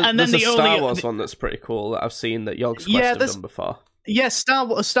 And then there's the Star Wars one that's pretty cool that I've seen that Yogg's Quest have done before. Yes, Star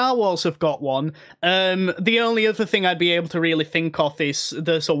Wars have got one. The only other thing I'd be able to really think of is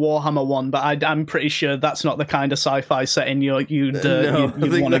there's a Warhammer one, but I'm pretty sure that's not the kind of sci-fi setting you'd want to go for. I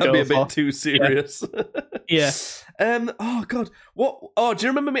think that'd be a bit too serious. Yeah. Oh God. What? Oh, do you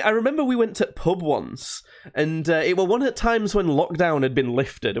remember me? I remember we went to pub once, and it was one of the times when lockdown had been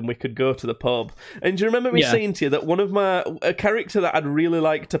lifted and we could go to the pub. And do you remember me saying to you that one of a character that I'd really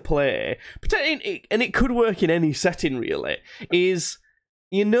like to play, and it could work in any setting really, is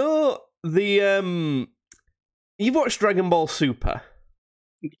the you've watched Dragon Ball Super?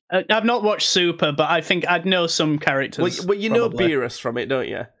 I've not watched Super, but I think I'd know some characters. Well, you know Beerus from it, don't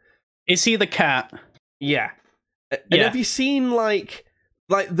you? Is he the cat? Yeah. And have you seen like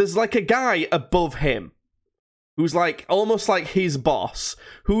there's like a guy above him, who's like almost like his boss,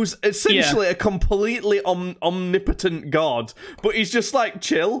 who's essentially a completely omnipotent god, but he's just like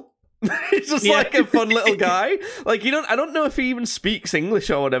chill. He's just like a fun little guy. Like, I don't know if he even speaks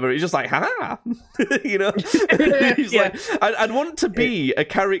English or whatever. He's just like, ha, He's like, I'd want to be a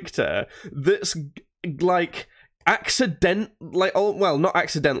character that's like not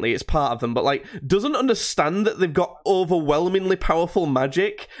accidentally, it's part of them, but like doesn't understand that they've got overwhelmingly powerful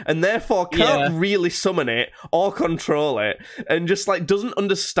magic and therefore can't really summon it or control it, and just like doesn't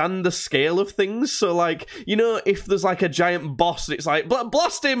understand the scale of things. So like, if there's like a giant boss, it's like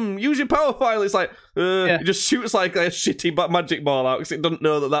blast him, use your power file. It's like it just shoots like a shitty magic ball out because it doesn't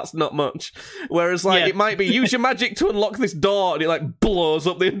know that that's not much. Whereas like it might be use your magic to unlock this door, and it like blows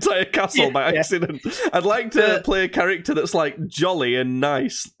up the entire castle by accident. I'd like to play a character that's like jolly and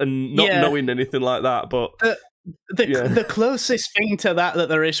nice and not knowing anything like that, but the closest thing to that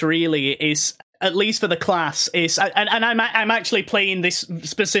there is really is, at least for the class, is and I'm actually playing this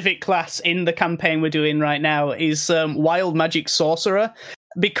specific class in the campaign we're doing right now, is Wild Magic Sorcerer,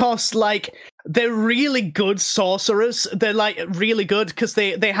 because like they're really good sorcerers. They're like really good because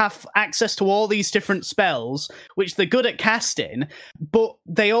they have access to all these different spells, which they're good at casting, but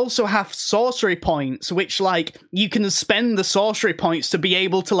they also have sorcery points, which like you can spend the sorcery points to be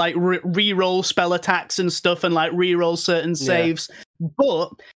able to like re-roll spell attacks and stuff and like re-roll certain saves.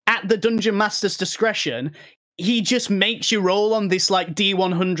 But at the Dungeon Master's discretion, he just makes you roll on this like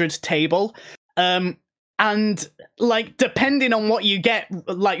D100 table. And like, depending on what you get,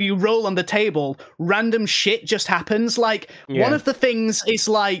 like you roll on the table, random shit just happens. Like one of the things is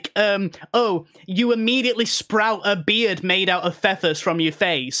like, you immediately sprout a beard made out of feathers from your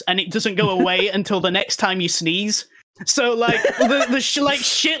face, and it doesn't go away until the next time you sneeze. So like like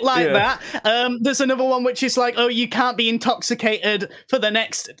shit like that. There's another one which is like, you can't be intoxicated for the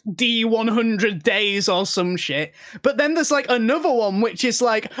next D100 days or some shit. But then there's like another one which is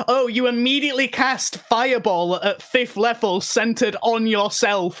like, you immediately cast Fireball at 5th level centered on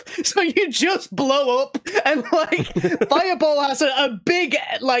yourself. So you just blow up, and like Fireball has a big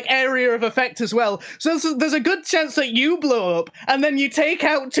like area of effect as well. So there's a good chance that you blow up and then you take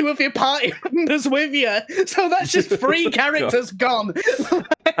out 2 of your party members with you. So that's just 3 characters gone.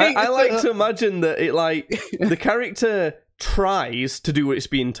 I like to imagine that it like the character tries to do what it's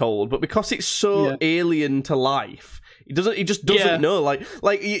being told, but because it's so alien to life, he just doesn't know. Like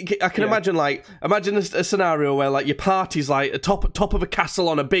I can imagine a scenario where like your party's like top of a castle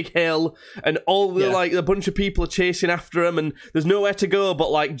on a big hill, and all the like a bunch of people are chasing after them, and there's nowhere to go but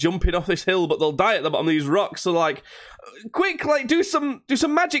like jumping off this hill, but they'll die at the bottom of these rocks. So like, quick, like do some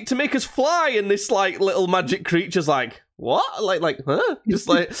magic to make us fly, and this like little magic creature's like, what? Like, huh? Just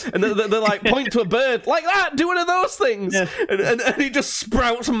like, and they're like, point to a bird, like that, do one of those things. Yeah. And he just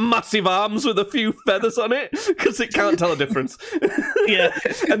sprouts massive arms with a few feathers on it, because it can't tell a difference. Yeah.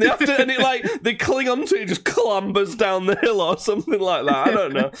 And they cling onto it, just clambers down the hill or something like that. I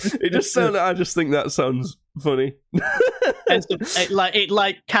don't know. I just think that sounds funny.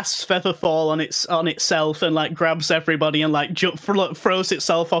 it casts Featherfall on itself and like grabs everybody and like throws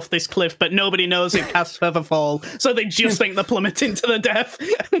itself off this cliff, but nobody knows it casts Featherfall, so they just think they're plummeting to the death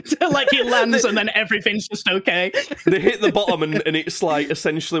until like it lands and then everything's just okay. They hit the bottom and it's like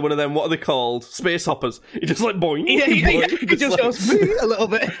essentially one of them, what are they called? Space hoppers. It just like boing. It just like... goes a little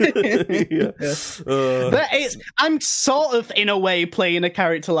bit. But I'm sort of in a way playing a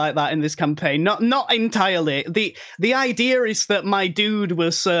character like that in this campaign. Not entirely. The idea is that my dude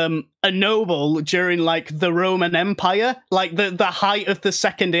was a noble during like the Roman Empire, like the height of the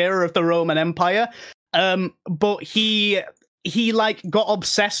second era of the Roman Empire. But he like got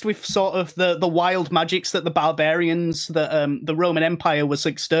obsessed with sort of the wild magics that the barbarians that the Roman Empire was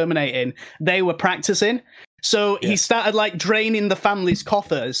exterminating, they were practicing. So he started like draining the family's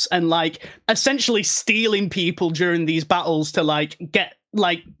coffers and like essentially stealing people during these battles to like get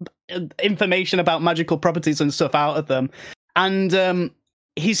like information about magical properties and stuff out of them. And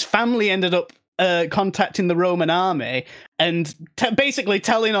his family ended up contacting the Roman army and basically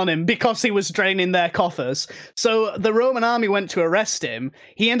telling on him because he was draining their coffers. So the Roman army went to arrest him.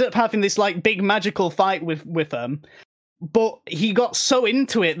 He ended up having this like big magical fight with them, but he got so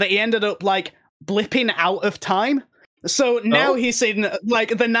into it that he ended up like blipping out of time. So now he's in like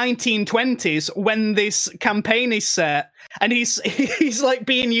the 1920s when this campaign is set, and he's like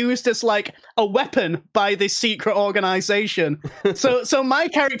being used as like a weapon by this secret organization. So my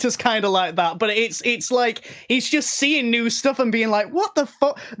character's kind of like that, but it's like he's just seeing new stuff and being like, what the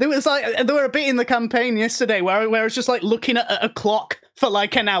fuck? There were a bit in the campaign yesterday where I was just like looking at a clock for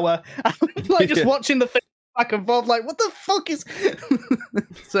like an hour, like just watching the thing back and forth, like what the fuck is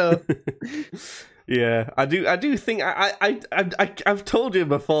so. Yeah, I do think I've told you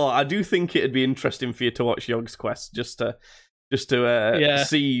before. I do think it'd be interesting for you to watch Yogg's Quest just to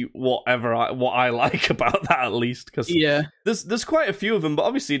see what I like about that at least, because there's quite a few of them, but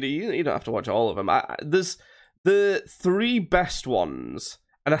obviously you don't have to watch all of them. There's the 3 best ones,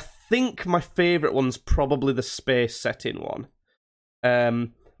 and I think my favourite one's probably the space setting one,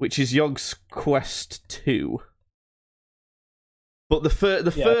 which is Yogg's Quest 2. But the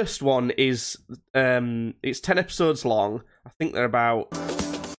first one is it's 10 episodes long. I think they're about,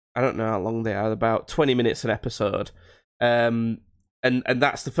 I don't know how long they are, about 20 minutes an episode. And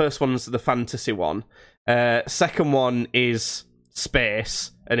that's the first one's the fantasy one. Second one is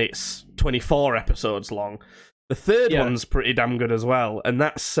space, and it's 24 episodes long. The third one's pretty damn good as well, and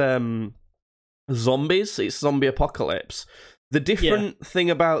that's zombies. It's zombie apocalypse. The different thing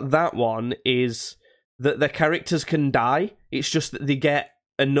about that one is that the characters can die. It's just that they get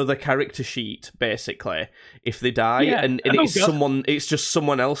another character sheet, basically, if they die, and it's just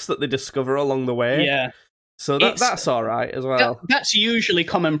someone else that they discover along the way. Yeah. So that's all right as well. That's usually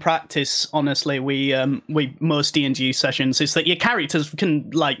common practice. Honestly, we most D&D sessions is that your characters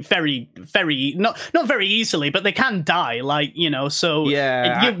can like very, very not very easily, but they can die. Like so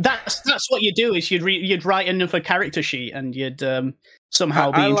that's what you do is you'd write another character sheet and you'd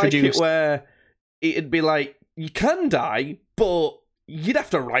somehow be introduced. Like it where it'd be like you can die, but you'd have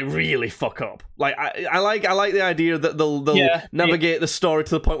to really fuck up. Like I like the idea that they'll navigate the story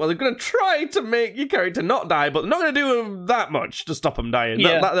to the point where they're going to try to make your character not die, but they're not going to do that much to stop them dying.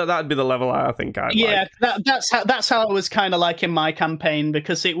 Yeah. That'd be the level I think I'd like. That's how it was kind of like in my campaign,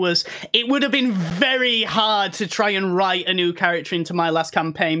 because it would have been very hard to try and write a new character into my last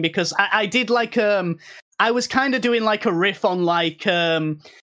campaign, because I did like I was kind of doing like a riff on like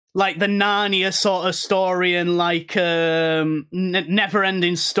the Narnia sort of story and like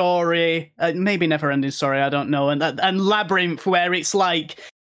Never-Ending Story, maybe Never-Ending Story, I don't know, and Labyrinth, where it's like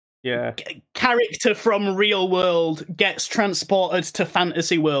character from real world gets transported to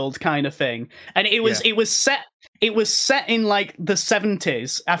fantasy world kind of thing, and it was set in like the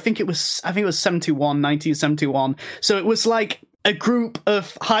 70s. I think it was 1971. So it was like a group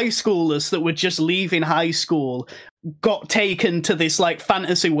of high schoolers that were just leaving high school got taken to this like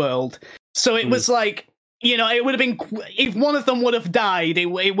fantasy world. So it was like, it would have been, if one of them would have died, it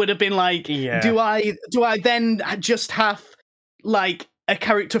would have been like, do I then just have like a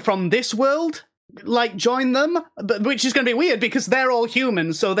character from this world like join them? But which is going to be weird because they're all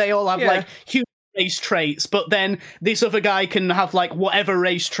humans, so they all have like human race traits, but then this other guy can have like whatever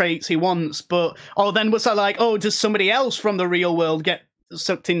race traits he wants. But then was I like, does somebody else from the real world get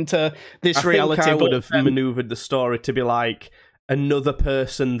sucked into this reality? I would have maneuvered the story to be like another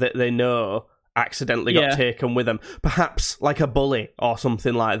person that they know accidentally got taken with them, perhaps like a bully or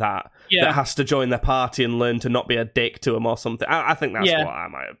something like that that has to join their party and learn to not be a dick to them or something. I think that's what I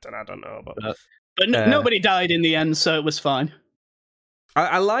might have done. I don't know, but nobody died in the end, so it was fine.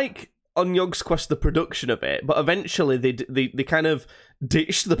 I like on Yogg's Quest the production of it, but eventually they kind of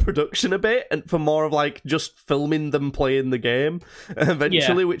ditched the production a bit and for more of like just filming them playing the game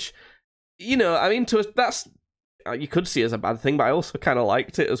eventually, which I mean to us that's you could see as a bad thing, but I also kind of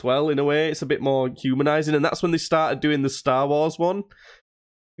liked it as well in a way. It's a bit more humanizing, and that's when they started doing the Star Wars one.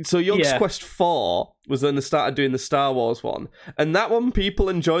 So Yogg's Quest 4 was when they started doing the Star Wars one, and that one people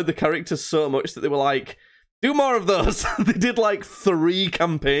enjoyed the characters so much that they were like, do more of those. They did like 3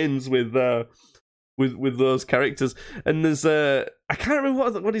 campaigns with those characters, and there's I can't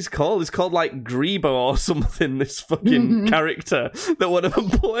remember what he's called. He's called like Grebo or something. This fucking character that one of them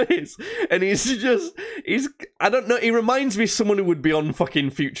plays, and he's I don't know. He reminds me of someone who would be on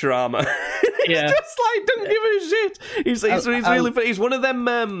fucking Futurama. He's just like don't give a shit. He's really funny. He's one of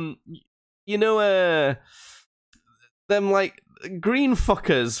them. Them like green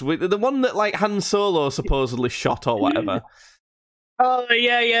fuckers with the one that like Han Solo supposedly shot or whatever. Oh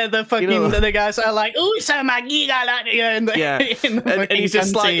yeah, the fucking the guys are like, "Ooh, and he's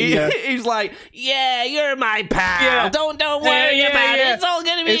just like, he's like, "Yeah, you're my pal. Yeah. Don't worry about it. It's all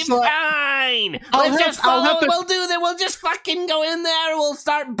gonna be fine. We'll just fucking go in there. We'll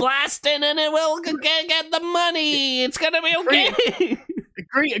start blasting, and we'll get the money. It's gonna be okay."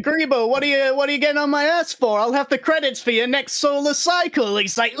 Grebo, what are you getting on my ass for? I'll have the credits for your next solar cycle.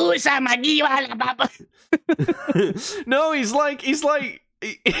 He's like, "Ooh, no, he's like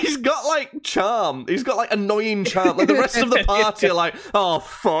he's got like charm. He's got like annoying charm. Like the rest of the party are like, oh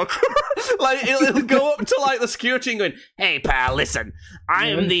fuck. Like he'll go up to like the security and going, "Hey pal, listen,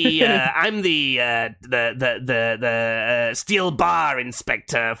 I'm the steel bar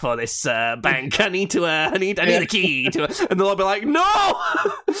inspector for this bank. I need a key to it." And they'll all be like, "No,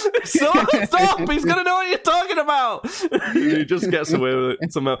 stop! He's gonna know what you're talking about." He just gets away with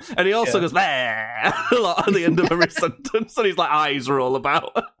it somehow, and he also goes "Bah!" a lot at the end of every sentence, and his like eyes roll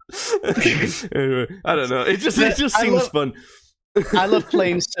about. Anyway, I don't know. It just seems fun. I love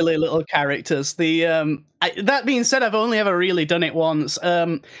playing silly little characters. That being said, I've only ever really done it once.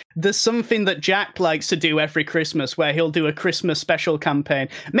 There's something that Jack likes to do every Christmas where he'll do a Christmas special campaign.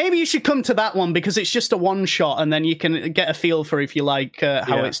 Maybe you should come to that one because it's just a one shot and then you can get a feel for if you like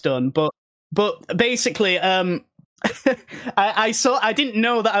how it's done. But basically, I didn't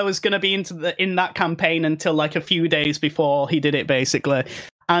know that I was going to be in that campaign until like a few days before he did it, basically.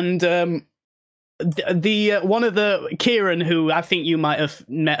 And the one of the Kieran, who I think you might have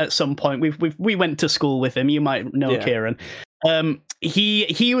met at some point, we went to school with him. You might know Kieran.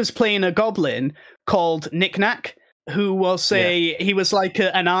 He was playing a goblin called Knick Knack, who was he was like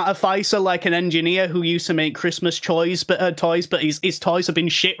an artificer, like an engineer who used to make Christmas toys, but his toys have been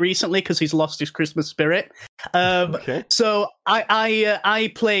shit recently because he's lost his Christmas spirit. So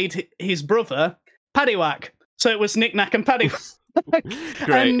I played his brother, Paddywhack. So it was Knick Knack and Paddywhack.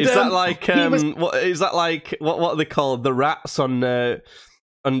 Great. And, is that like what are they called? The rats on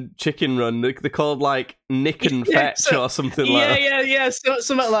Chicken Run? They're called like Nick and Fetch or something like that. Yeah,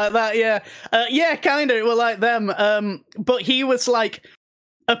 something like that. Yeah, kind of. Well, like them. But he was like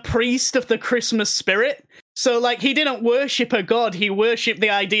a priest of the Christmas spirit. So like he didn't worship a god. He worshipped the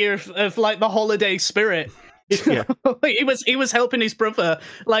idea of like the holiday spirit. Yeah. he was helping his brother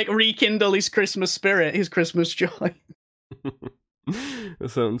like rekindle his Christmas spirit, his Christmas joy. That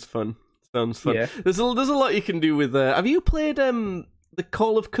sounds fun. Yeah. There's a lot you can do with. Have you played the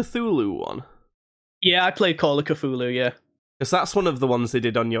Call of Cthulhu one? Yeah, I played Call of Cthulhu. Yeah, because that's one of the ones they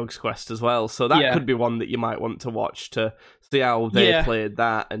did on Yogg's Quest as well. So that could be one that you might want to watch to see how they played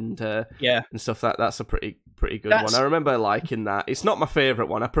that and stuff. That's a pretty good one. I remember liking that. It's not my favourite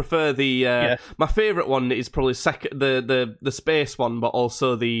one. I prefer the my favourite one is probably the space one, but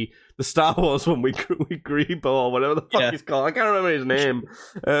also the Star Wars one with Grebo or whatever the fuck he's called. I can't remember his name.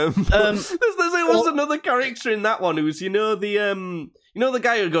 There was another character in that one who's the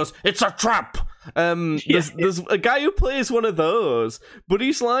guy who goes, "It's a trap." There's a guy who plays one of those, but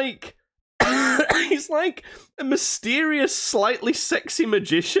he's like he's like a mysterious, slightly sexy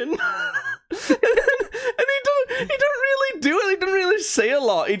magician. And he don't really do it. He doesn't really say a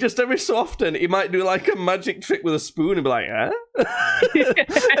lot. He just every so often he might do like a magic trick with a spoon and be like, "Eh?"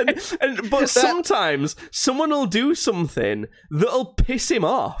 But sometimes someone will do something that'll piss him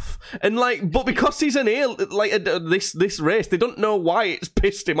off, and like, but because he's an this race, they don't know why it's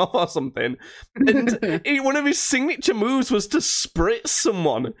pissed him off or something. And one of his signature moves was to spritz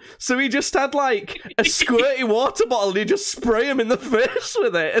someone, so he just had like a squirty water bottle and he just spray him in the face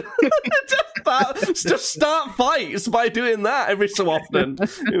with it. Just start fights by doing that every so often.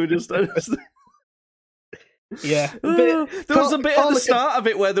 It would just. Yeah. There was a bit at the start of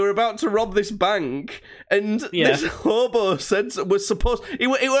it where they were about to rob this bank, and this hobo it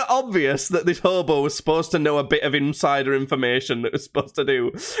was obvious that this hobo was supposed to know a bit of insider information that it was supposed to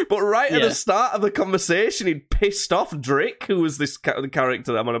do. But right at the start of the conversation, he'd pissed off Drick, who was the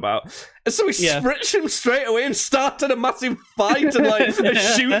character that I'm on about. And so he spritzed him straight away and started a massive fight and like a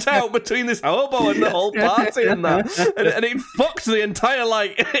shootout between this hobo and the whole party and that. And it fucked the entire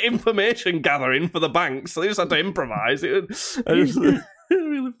like information gathering for the bank, so they just had to improvise. It was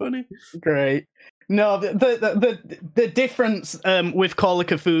really funny. Great. No, the difference with Call of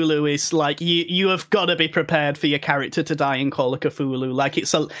Cthulhu is like you have got to be prepared for your character to die in Call of Cthulhu. Like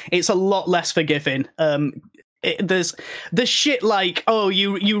it's a lot less forgiving. There's shit like, oh,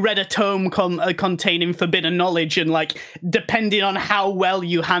 you read a tome containing forbidden knowledge, and like depending on how well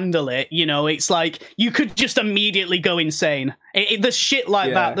you handle it, you know, it's like you could just immediately go insane. There's shit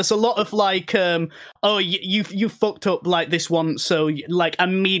like that. There's a lot of like, oh, you fucked up like this one, so like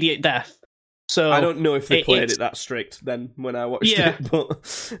immediate death. So I don't know if they played it that strict then when I watched it,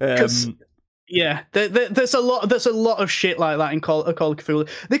 but. Yeah, there's a lot of shit like that in Call of Cthulhu.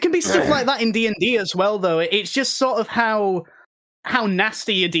 There can be stuff like that in D&D as well, though. It's just sort of how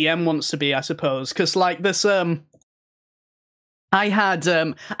nasty your DM wants to be, I suppose. Because like this, I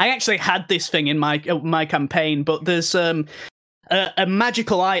actually had this thing in my campaign, but there's a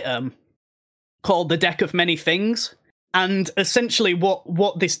magical item called the Deck of Many Things. And essentially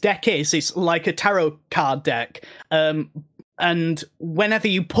what this deck is like a tarot card deck. and whenever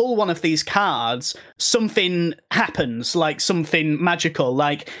you pull one of these cards, something happens, like something magical.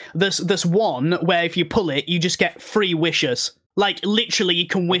 Like there's one where if you pull it, you just get 3 wishes. Like literally, you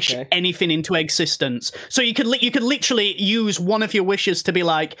can wish anything into existence. So you could literally use one of your wishes to be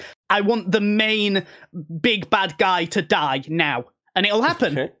like, I want the main big bad guy to die now, and it'll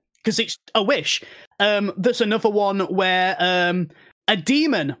happen because it's a wish. There's another one where a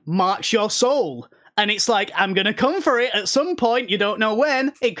demon marks your soul. And it's like, I'm going to come for it at some point. You don't know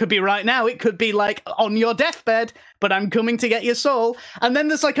when. It could be right now. It could be like on your deathbed, but I'm coming to get your soul. And then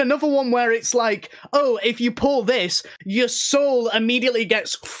there's like another one where it's like, oh, if you pull this, your soul immediately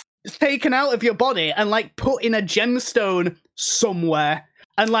gets taken out of your body and like put in a gemstone somewhere.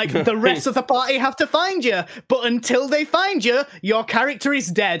 And like the rest of the party have to find you. But until they find you, your character is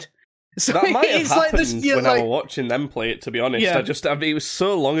dead. So that might have happened like when I was watching them play it. To be honest, it was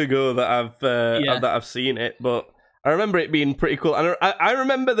so long ago that I've seen it, but I remember it being pretty cool. And I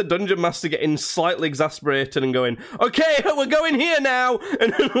remember the dungeon master getting slightly exasperated and going, "Okay, we're going here now,"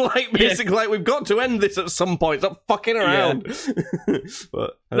 and like basically like we've got to end this at some point. Stop fucking around.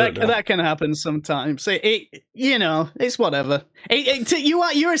 But that can happen sometimes. It's whatever.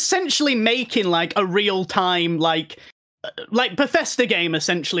 You're essentially making like a real time like Bethesda game,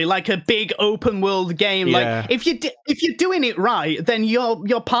 essentially, like a big open world game. Like if you're doing it right, then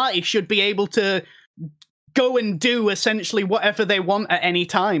your party should be able to go and do essentially whatever they want at any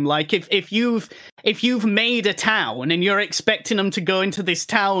time. Like if you've made a town and you're expecting them to go into this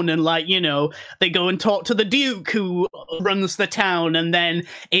town and like, they go and talk to the Duke who runs the town, and then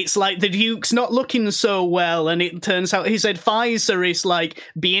it's like the Duke's not looking so well, and it turns out his advisor is like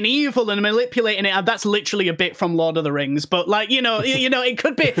being evil and manipulating it. And that's literally a bit from Lord of the Rings, but like, it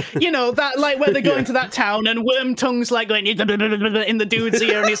could be, that like where they go into that town and Wormtongue's like going in the dude's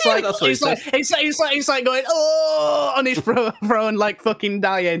ear, and it's like, it's like going, oh, on his throne, like fucking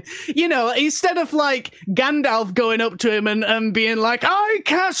dying. Instead of like Gandalf going up to him and being like, I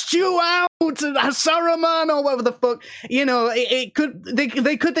cast you out, Saruman, or whatever the fuck.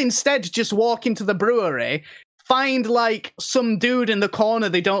 They could instead just walk into the brewery, find like some dude in the corner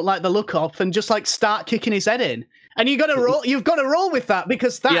they don't like the look of, and just like start kicking his head in. And you've got to roll with that,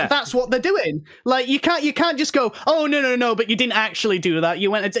 because that's what they're doing. Like you can't just go, oh no, but you didn't actually do that.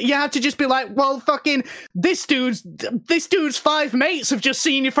 You had to just be like, well, fucking this dude's 5 mates have just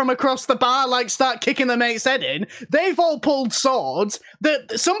seen you from across the bar, like start kicking their mate's head in. They've all pulled swords.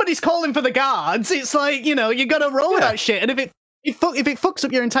 That somebody's calling for the guards. It's like, you got to roll with that shit. And if it fucks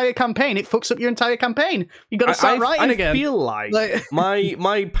up your entire campaign, it fucks up your entire campaign. You got to start writing again. I feel like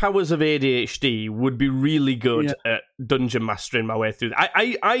my powers of ADHD would be really good at dungeon mastering my way through.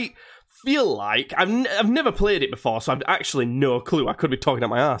 I feel like I've never played it before, so I've actually no clue. I could be talking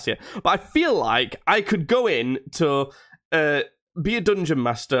out my ass here, but I feel like I could go in to be a dungeon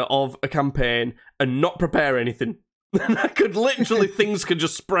master of a campaign and not prepare anything. I could literally, things could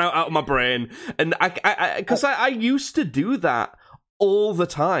just sprout out of my brain, and because I used to do that all the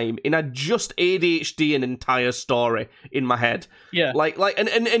time, and I just ADHD an entire story in my head. Yeah,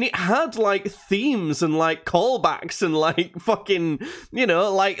 and it had like themes and like callbacks and like fucking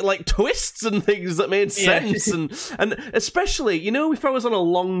like twists and things that made sense, and especially if I was on a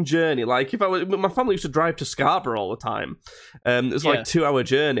long journey, like if my family used to drive to Scarborough all the time. It was like a 2-hour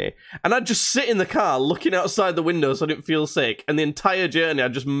journey, and I'd just sit in the car looking outside the window so I didn't feel sick, and the entire journey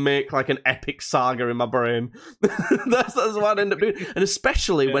I'd just make like an epic saga in my brain. that's what I'd end up doing. And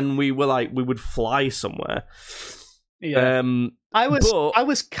especially when we would fly somewhere. Yeah.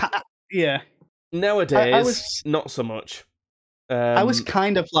 Nowadays, not so much. I was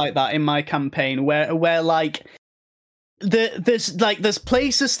kind of like that in my campaign, where like there's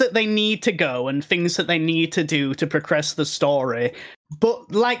places that they need to go and things that they need to do to progress the story.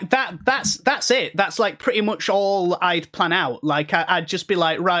 But like that's it. That's like pretty much all I'd plan out. Like I'd just be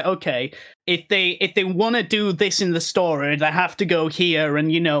like, right, okay, if they want to do this in the story, they have to go here,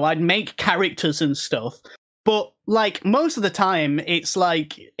 and I'd make characters and stuff. But like most of the time, it's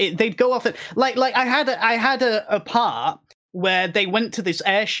like they'd go off it. Like I had a part where they went to this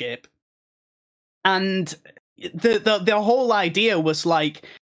airship, and the whole idea was like,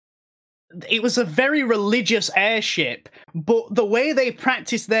 it was a very religious airship, but the way they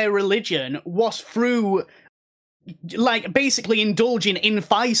practiced their religion was through like basically indulging in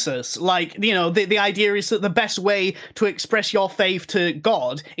vices. Like, the idea is that the best way to express your faith to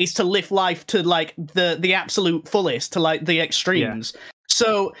God is to live life to like the absolute fullest, to like the extremes. Yeah.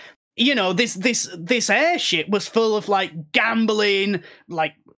 So, this airship was full of like gambling,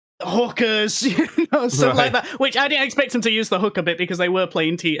 like hookers, stuff like that, which I didn't expect them to use the hooker bit because they were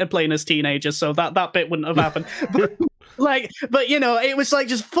playing as teenagers, so that bit wouldn't have happened. Like, but you know, it was like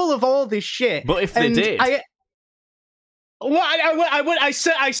just full of all this shit. But if they did. Well, I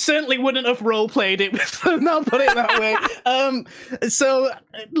certainly wouldn't have role played it with them. I'll put it that way. So,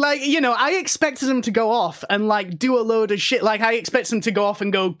 like, you know, I expected them to go off and like do a load of shit. Like, I expected them to go off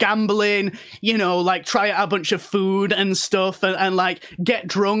and go gambling. You know, like try out a bunch of food and stuff, and like get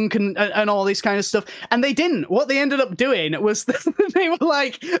drunk and all this kind of stuff. And they didn't. What they ended up doing was they were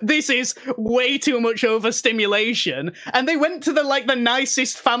like, "This is way too much overstimulation," and they went to the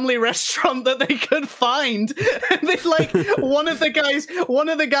nicest family restaurant that they could find. And they like. One of the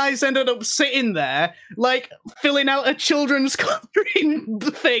guys ended up sitting there, like filling out a children's coloring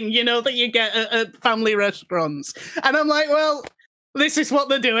thing, you know, that you get at family restaurants. And I'm like, well, this is what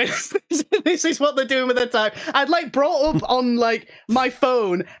they're doing. This is what they're doing with their time. I'd like brought up on like my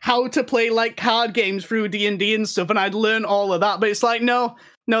phone how to play like card games through D&D and stuff, and I'd learn all of that. But it's like, no,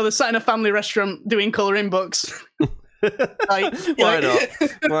 they're sat in a family restaurant doing coloring books. Why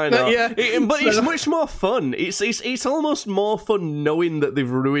not? Yeah, but it's much more fun. It's almost more fun knowing that they've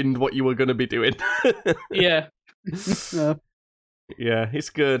ruined what you were going to be doing. Yeah. Yeah, it's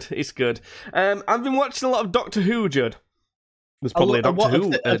good. It's good. I've been watching a lot of Doctor Who, Judd. There's probably a Doctor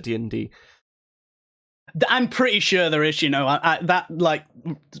Who D&D. I'm pretty sure there is. You know, that like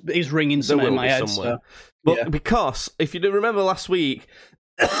is ringing somewhere in my head. So. But because if you do remember last week.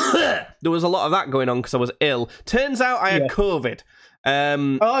 There was a lot of that going on because I was ill. Turns out I had COVID.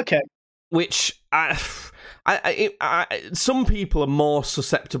 Okay. Which some people are more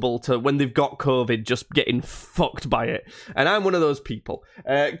susceptible to when they've got COVID just getting fucked by it, and I'm one of those people.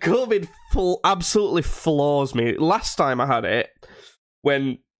 COVID absolutely floors me. Last time I had it,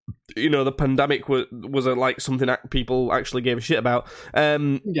 when you know the pandemic was like something that people actually gave a shit about.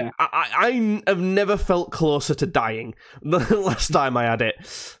 I have never felt closer to dying than the last time I had it.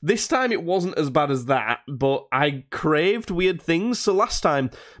 This time it wasn't as bad as that, but I craved weird things. So last time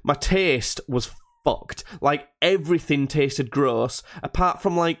my taste was fucked. Like everything tasted gross, apart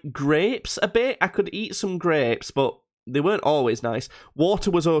from like grapes a bit. I could eat some grapes, but they weren't always nice.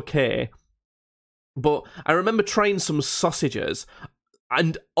 Water was okay, but I remember trying some sausages.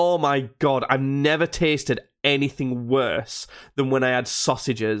 And oh my god, I've never tasted anything worse than when I had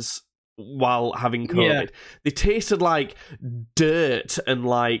sausages while having COVID. Yeah. They tasted like dirt and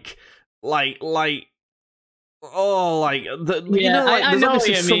like there's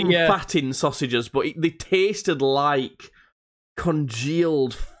obviously some fat in sausages, but they tasted like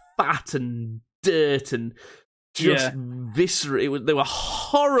congealed fat and dirt and just visceral. They were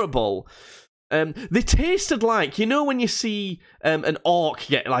horrible. They tasted like, you know when you see an orc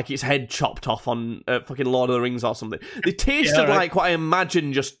get like its head chopped off on fucking Lord of the Rings or something? They tasted like what I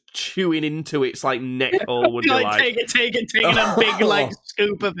imagine just chewing into its like neck hole would be like. Taking a big like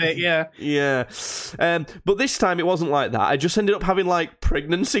scoop of it, yeah. Yeah. But this time it wasn't like that. I just ended up having like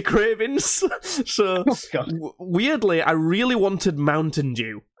pregnancy cravings. So weirdly, I really wanted Mountain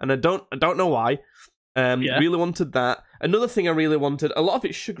Dew, and I don't know why. Really wanted that. Another thing I really wanted, a lot of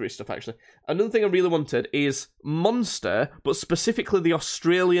it's sugary stuff actually. Another thing I really wanted is Monster, but specifically the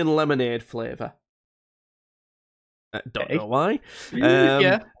Australian lemonade flavour. Don't know why.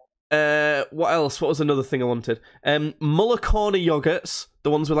 What else? What was another thing I wanted? Muller Corner yogurts, the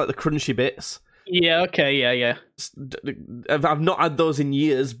ones with like the crunchy bits. Yeah, okay, yeah. I've not had those in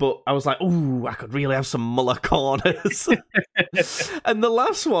years, but I was like, ooh, I could really have some Muller Corners. And the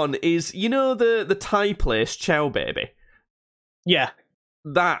last one is, you know the Thai place, Chow Baby? Yeah.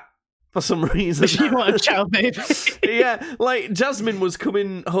 That, for some reason. You want a Chow Baby? Yeah, like Jasmine was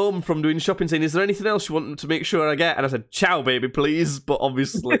coming home from doing shopping saying, is there anything else you want to make sure I get? And I said, Chow Baby, please. But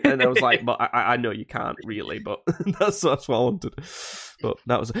obviously, and I was like, but I know you can't really, but that's what I wanted. But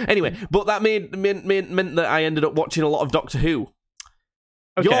that was anyway. But that meant that I ended up watching a lot of Doctor Who.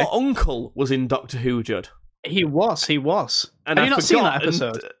 Okay. Your uncle was in Doctor Who, Judd. He was. And Have you not seen that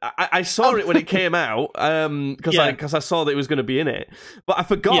episode? I saw it when it came out because I saw that he was going to be in it. But I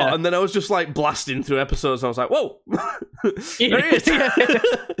forgot, and then I was just like blasting through episodes, and I was like, "Whoa, there he is!"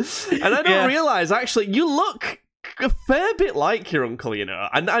 And I don't realize actually you look a fair bit like your uncle, you know.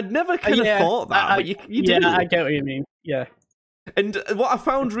 And I'd never kind of thought that, but you do. Yeah, I get what you mean. Yeah. And what I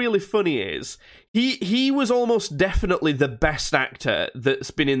found really funny is he was almost definitely the best actor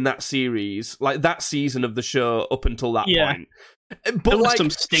that's been in that series, like that season of the show up until that point. But like some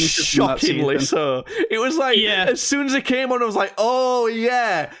shockingly so. It was like as soon as it came on, I was like, oh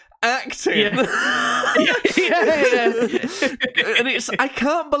yeah, acting. Yeah. And I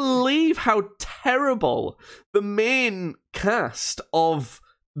can't believe how terrible the main cast of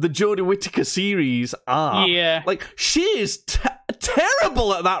the Jodie Whittaker series are. Yeah. Like, she is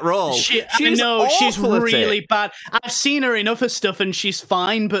terrible at that role. She's awful at really it. bad. I've seen her in other stuff and she's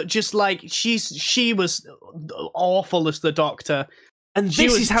fine, but just like she was awful as the Doctor. And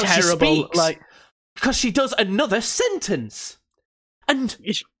this is how terrible. She speaks. Because she does another sentence. And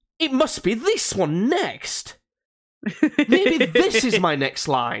it must be this one next. Maybe this is my next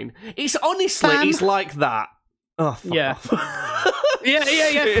line. It's honestly, it's like that. Oh, fuck off.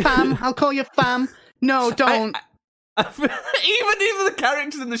 yeah. Fam. I'll call you Fam. No, don't. Even the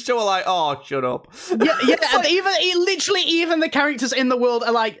characters in the show are like, oh, shut up. Yeah. Even the characters in the world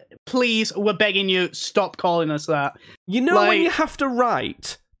are like, please, we're begging you, stop calling us that. You know when you have to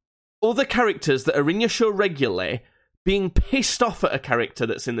write other characters that are in your show regularly being pissed off at a character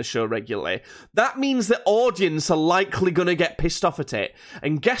that's in the show regularly, that means the audience are likely going to get pissed off at it.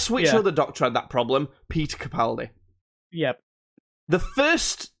 And guess which other Doctor had that problem? Peter Capaldi. Yep. The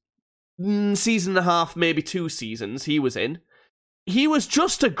first season and a half, maybe 2 seasons he was in, he was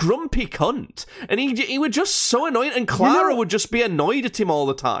just a grumpy cunt. And he was just so annoying, and Clara would just be annoyed at him all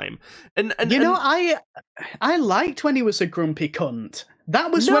the time. And I liked when he was a grumpy cunt.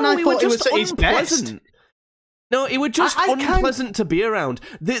 That was when I thought it was at his best. No, it was just unpleasant to be around.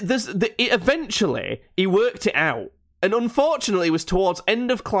 Eventually, he worked it out. And unfortunately, it was towards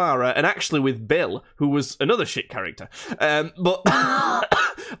end of Clara, and actually with Bill, who was another shit character. But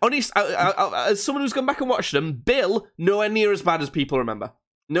honest, as someone who's gone back and watched them, Bill, nowhere near as bad as people remember.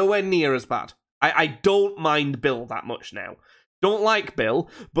 Nowhere near as bad. I don't mind Bill that much now. Don't like Bill,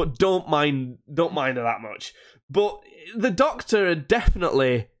 but don't mind her that much. But the Doctor had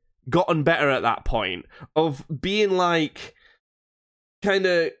definitely gotten better at that point of being like kind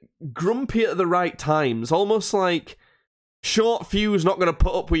of grumpy at the right times, almost like short fuse, not going to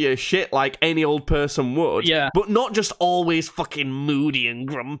put up with your shit like any old person would, but not just always fucking moody and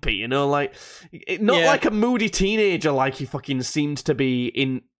grumpy, you know, like not like a moody teenager like he fucking seemed to be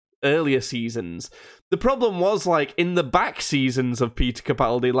in earlier seasons. The problem was, like, in the back seasons of Peter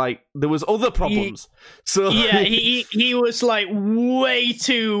Capaldi, like, there was other problems. He was, like, way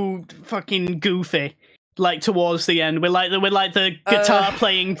too fucking goofy, like, towards the end. With the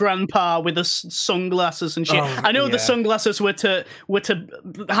guitar-playing grandpa with the sunglasses and shit. I know the sunglasses were to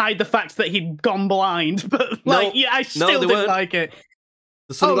hide the fact that he'd gone blind, but, I still didn't like it.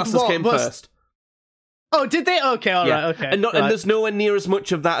 The sunglasses came first. Oh, did they? Okay, all right, okay. And there's nowhere near as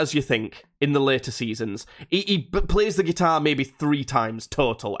much of that as you think in the later seasons. He plays the guitar maybe 3 times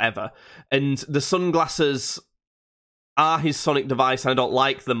total ever. And the sunglasses are his sonic device, and I don't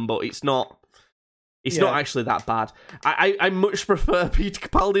like them, but it's not actually that bad. I much prefer Peter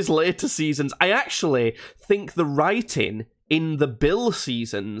Capaldi's later seasons. I actually think the writing in the Bill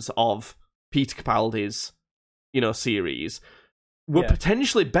seasons of Peter Capaldi's, series were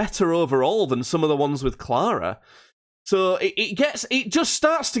potentially better overall than some of the ones with Clara. So it just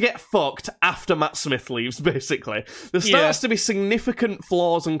starts to get fucked after Matt Smith leaves, basically. There starts to be significant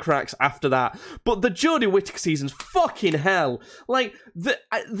flaws and cracks after that. But the Jodie Whittaker season's fucking hell. Like,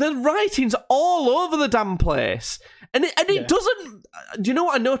 the writing's all over the damn place. And it doesn't... Do you know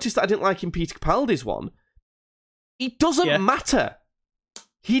what I noticed that I didn't like in Peter Capaldi's one? It doesn't matter.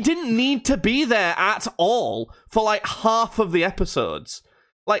 He didn't need to be there at all for, like, half of the episodes.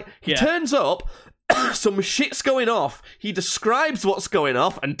 Like, he turns up, some shit's going off, he describes what's going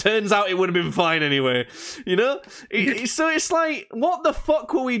off, and turns out it would have been fine anyway. You know? So it's like, what the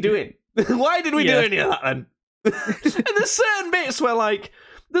fuck were we doing? Why did we do any of that, then? And there's certain bits where, like,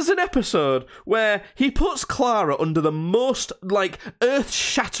 there's an episode where he puts Clara under the most, like,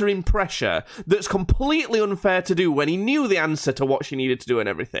 earth-shattering pressure that's completely unfair to do when he knew the answer to what she needed to do and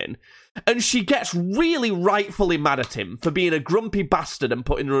everything. And she gets really rightfully mad at him for being a grumpy bastard and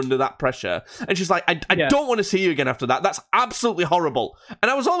putting her under that pressure. And she's like, I don't want to see you again after that. That's absolutely horrible. And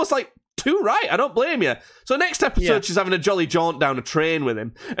I was almost like, too right, I don't blame you. So next episode, she's having a jolly jaunt down a train with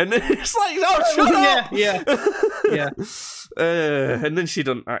him. And it's like, oh, shut up! And then she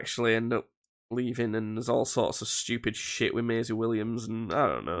doesn't actually end up leaving, and there's all sorts of stupid shit with Maisie Williams, and I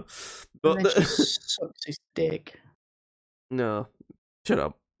don't know. But and then she sucks his dick. No, shut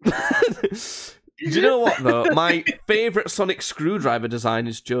up. Do you know what, though? My favourite sonic screwdriver design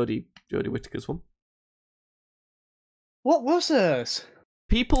is Jodie Whittaker's one. What was hers?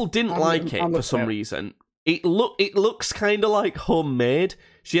 People didn't like it for some reason. It looks kind of like homemade.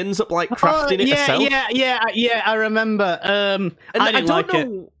 She ends up like crafting it herself. Yeah, I remember. And I didn't like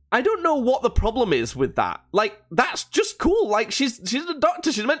it. I don't know what the problem is with that. Like, that's just cool. Like, she's a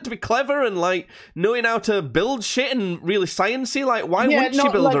doctor. She's meant to be clever and, like, knowing how to build shit and really sciencey. Like, why wouldn't she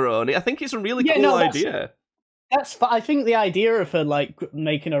build her own? I think it's a really cool idea. I think the idea of her, like,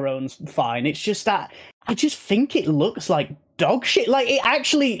 making her own's fine. It's just that I just think it looks like dog shit. Like, it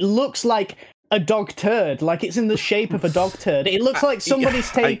actually looks like a dog turd. Like, it's in the shape of a dog turd. It looks like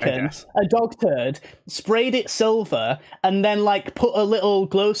somebody's taken a dog turd, sprayed it silver, and then, like, put a little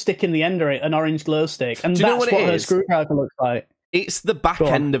glow stick in the end of it, an orange glow stick. And that's what her screwdriver looks like. It's the back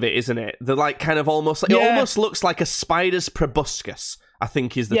end of it, isn't it? The, like, kind of almost... It almost looks like a spider's proboscis, I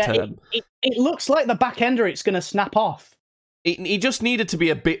think is the term. It looks like the back end of it's going to snap off. It just needed to be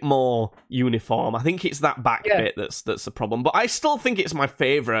a bit more uniform. I think it's that back bit that's the problem. But I still think it's my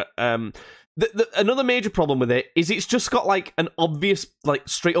favourite. Another major problem with it is it's just got, like, an obvious, like,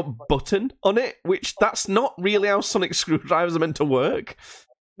 straight-up button on it, which that's not really how sonic screwdrivers are meant to work.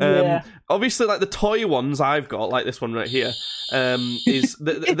 Obviously, like, the toy ones I've got, like this one right here, is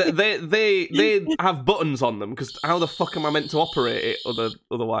they have buttons on them, because how the fuck am I meant to operate it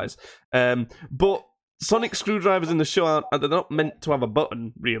otherwise? But sonic screwdrivers in the show they're not meant to have a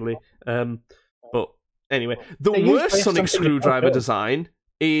button, really. But anyway, the worst sonic screwdriver design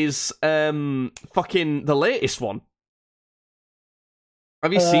is fucking the latest one.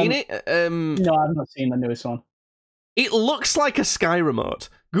 Have you seen it? No, I've not seen the newest one. It looks like a Sky remote.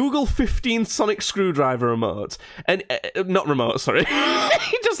 Google 15th sonic screwdriver remote, and not remote. Sorry,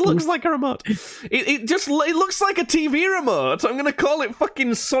 it just looks like a remote. It looks like a TV remote. I'm gonna call it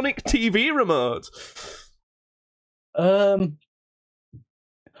fucking Sonic TV remote. Oh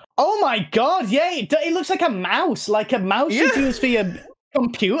my god! Yeah, it looks like a mouse you use for your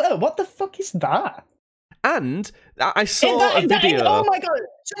computer. What the fuck is that? And I saw a video. Oh my god!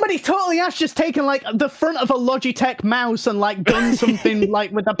 Somebody totally has just taken, like, the front of a Logitech mouse and, like, done something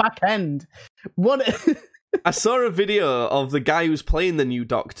like with the back end. What? I saw a video of the guy who's playing the new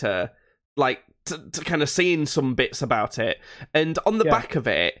Doctor, like, to kind of saying some bits about it, and on the back of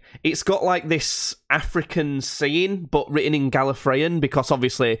it, it's got, like, this African saying, but written in Gallifreyan, because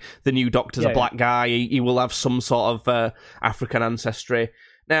obviously the new Doctor's a black guy. He will have some sort of African ancestry.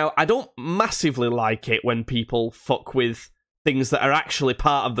 Now, I don't massively like it when people fuck with things that are actually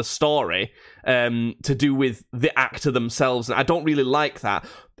part of the story to do with the actor themselves, and I don't really like that.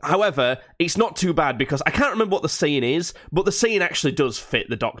 However, it's not too bad, because I can't remember what the saying is, but the saying actually does fit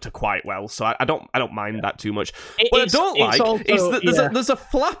the Doctor quite well, so I don't mind that too much. What I don't like is that there's a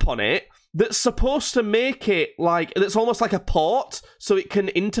flap on it that's supposed to make it like... That's almost like a port, so it can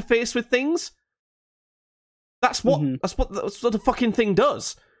interface with things. That's what the fucking thing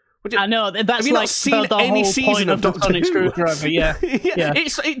does. I know, that's like the any whole season point of the Sonic Screwdriver, yeah.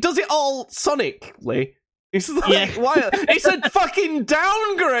 It does it all sonically. It's like, it's a fucking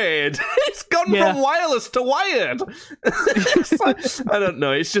downgrade. It's gone from wireless to wired. It's like, I don't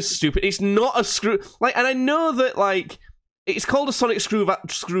know, it's just stupid. It's not a screw... Like, and I know that, like, it's called a sonic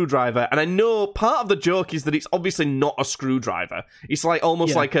screwdriver, and I know part of the joke is that it's obviously not a screwdriver. It's like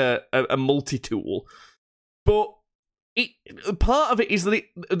almost like a multi-tool. But part of it is that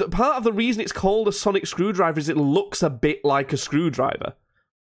part of the reason it's called a sonic screwdriver is it looks a bit like a screwdriver.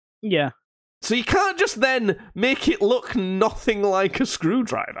 Yeah. So you can't just then make it look nothing like a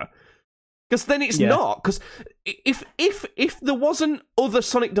screwdriver. Because then it's not. Because if there wasn't other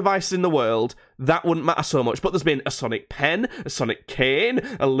sonic devices in the world, that wouldn't matter so much. But there's been a sonic pen, a sonic cane,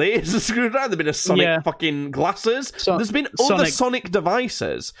 a laser screwdriver, there's been a sonic fucking glasses. There's been other sonic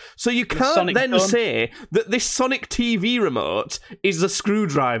devices. So you can't then say that this sonic TV remote is a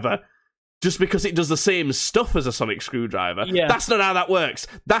screwdriver just because it does the same stuff as a sonic screwdriver. Yeah. That's not how that works.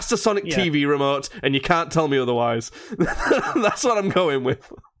 That's the sonic TV remote, and you can't tell me otherwise. That's what I'm going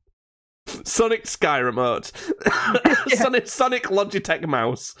with. Sonic Sky remote. Sonic Logitech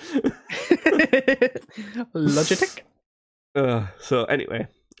mouse. Logitech. So anyway,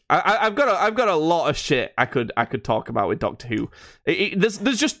 I've got a lot of shit I could talk about with Doctor Who. There's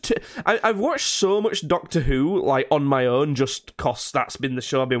just I've watched so much Doctor Who, like, on my own, just 'cause that's been the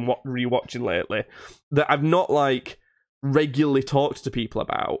show I've been rewatching lately, that I've not, like, regularly talked to people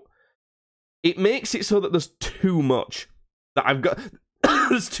about. It makes it so that there's too much that I've got.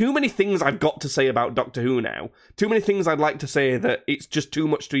 There's too many things I've got to say about Doctor Who now. Too many things I'd like to say that it's just too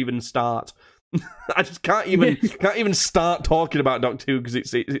much to even start. I just can't even start talking about Doctor Who because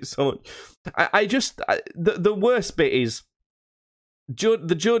it's so much. The worst bit is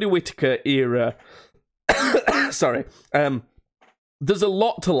the Jodie Whittaker era. Sorry. There's a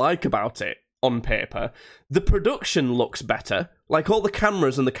lot to like about it on paper. The production looks better. Like, all the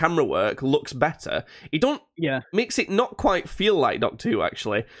cameras and the camera work looks better. Makes it not quite feel like Doctor Who,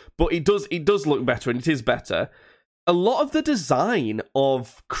 actually, but it does look better, and it is better. A lot of the design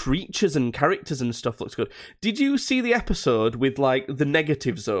of creatures and characters and stuff looks good. Did you see the episode with, like, the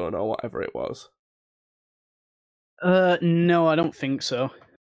negative zone or whatever it was? No, I don't think so.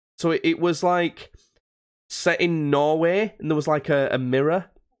 So it was like... set in Norway, and there was like a mirror.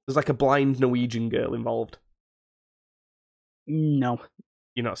 There's like a blind Norwegian girl involved. No.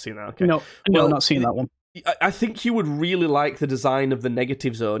 You're not seeing that, okay? No, well, not seeing that one. I think you would really like the design of the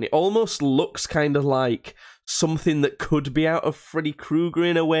negative zone. It almost looks kind of like something that could be out of Freddy Krueger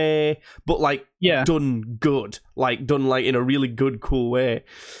in a way, but like done good, like done like in a really good, cool way.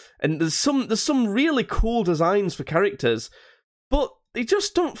 And there's some really cool designs for characters, but they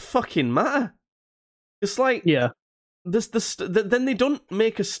just don't fucking matter. It's like then they don't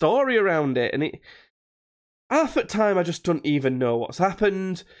make a story around it, and half at time I just don't even know what's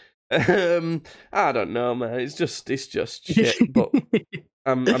happened. I don't know, man. It's just shit. But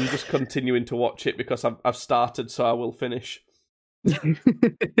I'm just continuing to watch it because I've started, so I will finish.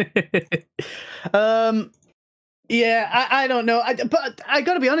 Yeah, I don't know, but I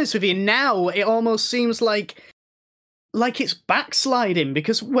gotta be honest with you. Now it almost seems like it's backsliding,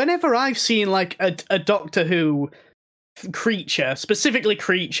 because whenever I've seen like a Doctor Who creature, specifically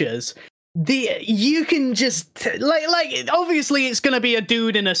creatures, you can just like obviously it's gonna be a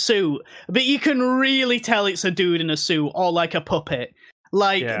dude in a suit, but you can really tell it's a dude in a suit or like a puppet.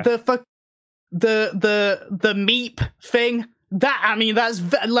 Like the Meep thing. That, I mean, that's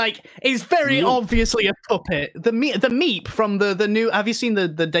like, it's very obviously a puppet. The Meep from the new. Have you seen the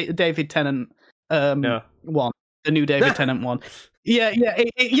David Tennant one? The new David Tennant one. Yeah.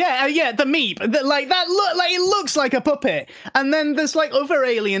 The Meep. Like that look like it looks like a puppet. And then there's like other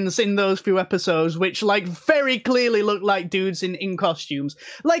aliens in those few episodes which like very clearly look like dudes in costumes.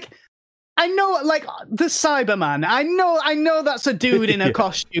 Like, I know, like the Cyberman. I know that's a dude in a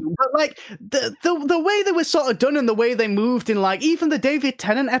costume, but like the way they were sort of done and the way they moved in like even the David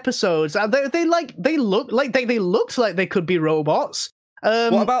Tennant episodes, they looked like they could be robots.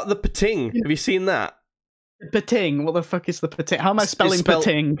 What about the Pating? Have you seen that? Pating. What the fuck is the Pating? How am I spelling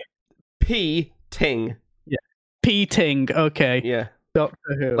Pating? P-ting. Yeah. P-ting. Okay. Yeah. Doctor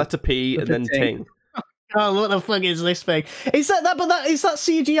Who. Letter P and then ting. Oh, what the fuck is this thing? Is that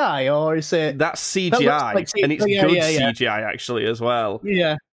CGI or is it? That's CGI, and it's good CGI actually as well.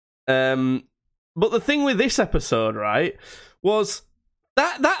 Yeah. But the thing with this episode, right, was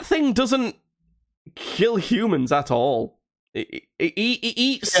that thing doesn't kill humans at all. It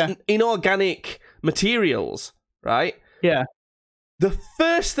eats inorganic materials, right? Yeah. The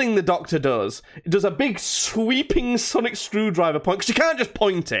first thing the Doctor does, it does a big sweeping sonic screwdriver point, because you can't just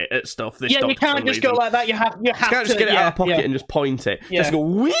point it at stuff. You can't just go like that. You have you can't just get it out of pocket and just point it. You just go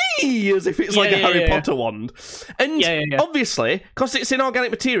wee as if it's like a Harry Potter wand. And obviously, because it's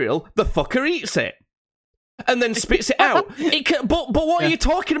inorganic material, the fucker eats it and then spits it out. But what are you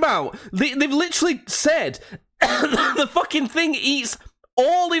talking about? They've literally said the fucking thing eats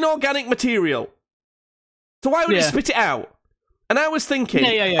all inorganic material. So why would it spit it out? And I was thinking,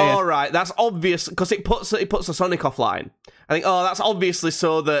 all right, that's obvious, because it puts the Sonic offline. I think, that's obviously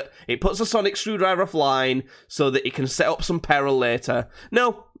so that it puts the Sonic screwdriver offline so that it can set up some peril later.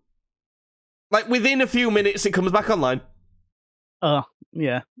 No. Like, within a few minutes, it comes back online. Oh,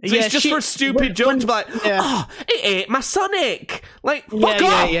 yeah. So it's just for a stupid joke to be like, it ate my Sonic! Like, fuck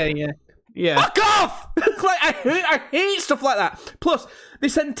off! Yeah. Fuck off! Like, I hate stuff like that. Plus,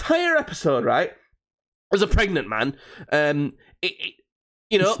 this entire episode, right, as a pregnant man,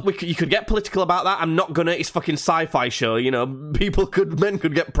 you could get political about that. I'm not gonna. It's fucking sci-fi show. You know, men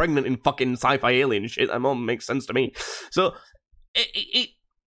could get pregnant in fucking sci-fi alien shit. That moment makes sense to me. So,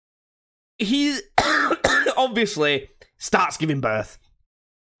 he obviously starts giving birth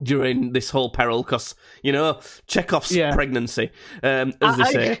during this whole peril because, Chekhov's pregnancy, as they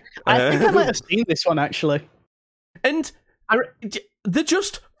say. I think I might have seen this one, actually. And they're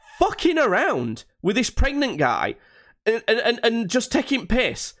just fucking around with this pregnant guy and just taking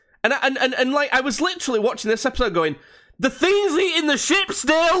piss. And like, I was literally watching this episode going, the thing's eating the ship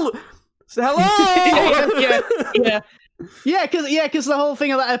still! So, hello! Yeah, because the whole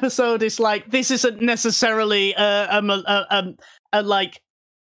thing of that episode is like, this isn't necessarily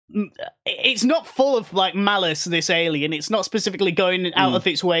it's not full of like malice, this alien. It's not specifically going out of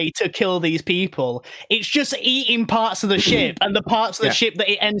its way to kill these people. It's just eating parts of the ship, and the parts of the ship that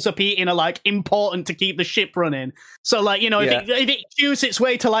it ends up eating are like important to keep the ship running. So like, if it chews its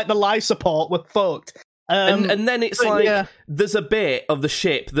way to like the life support, we're fucked. And then it's there's a bit of the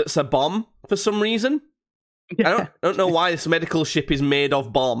ship that's a bomb for some reason. I don't know why this medical ship is made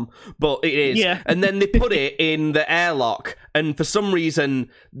of bomb, but it is. Yeah. And then they put it in the airlock, and for some reason,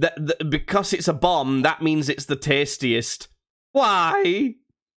 because it's a bomb, that means it's the tastiest. Why?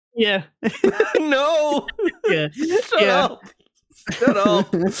 Yeah. No. Yeah. Shut up. Shut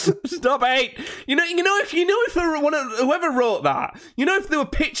up! Stop it! If whoever wrote that, if they were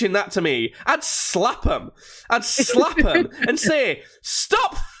pitching that to me, I'd slap them. I'd slap them and say,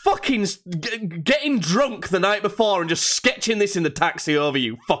 "Stop fucking getting drunk the night before and just sketching this in the taxi over,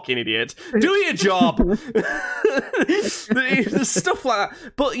 you fucking idiot. Do your job." Stuff like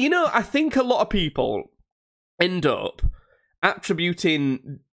that. But I think a lot of people end up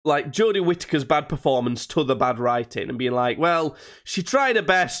attributing like Jodie Whittaker's bad performance to the bad writing and being like, well, she tried her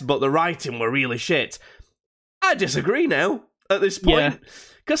best, but the writing were really shit. I disagree now at this point.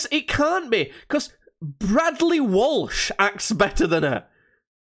 Because it can't be. Because Bradley Walsh acts better than her.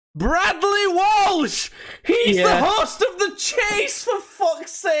 Bradley Walsh! He's the host of The Chase, for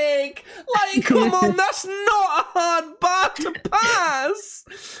fuck's sake! Like, come on, that's not a hard bar to pass!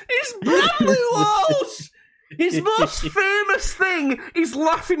 It's Bradley Walsh! His most famous thing is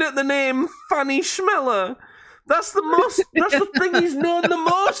laughing at the name Fanny Schmeller. That's the thing he's known the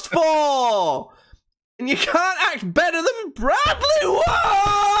most for. And you can't act better than Bradley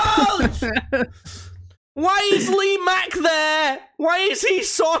Walsh. Why is Lee Mack there? Why is he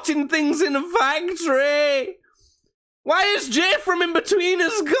sorting things in a factory? Why is Jay from In Between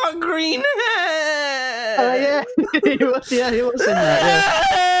Us got green hair? Oh yeah, he was in that.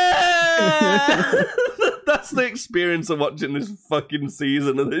 Yeah. That's the experience of watching this fucking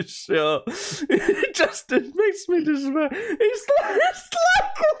season of this show. It makes me despair. It's just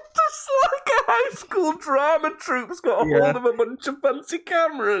like a high school drama troupe's got a hold of a bunch of fancy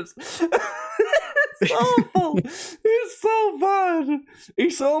cameras. It's awful. It's so bad.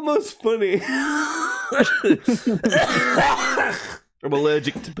 It's almost funny. I'm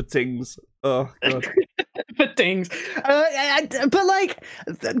allergic to patings. Oh, God. Patings. But, like,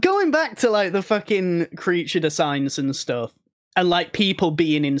 going back to, like, the fucking creature designs and stuff, and, like, people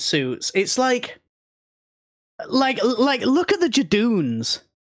being in suits, it's like, look at the Jadoons.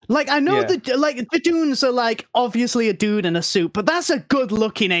 Like, I know the Jadoons are, like, obviously a dude in a suit, but that's a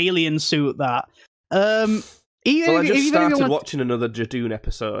good-looking alien suit, that. I just started watching another Jadoon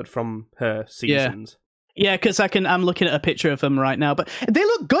episode from her seasons. Yeah, because I'm looking at a picture of them right now, but they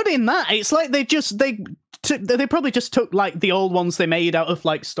look good in that. It's like they probably just took like the old ones they made out of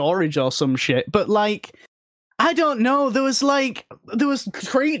like storage or some shit. But like, I don't know. There was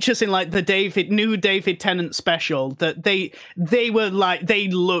creatures in like the new David Tennant special that they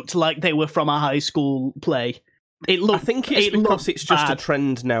looked like they were from a high school play. I think it's because it's just a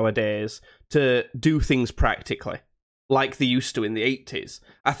trend nowadays to do things practically, like they used to in the 80s.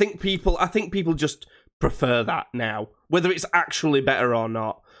 I think people just prefer that now, whether it's actually better or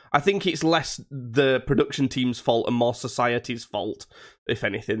not. I think it's less the production team's fault and more society's fault, if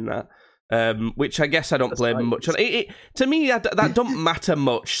anything. That, which I guess I don't blame much on. To me, that don't matter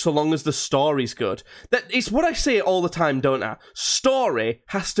much so long as the story's good. That it's what I say all the time, don't I? Story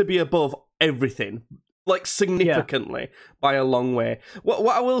has to be above everything. Like, significantly, by a long way. What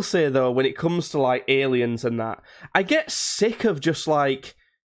I will say, though, when it comes to, like, aliens and that, I get sick of just, like,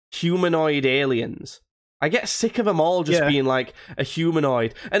 humanoid aliens. I get sick of them all just being, like, a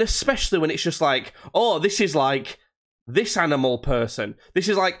humanoid. And especially when it's just like, oh, this is, like, this animal person. This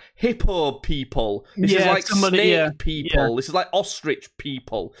is, like, hippo people. This is, like, snake people. Yeah. This is, like, ostrich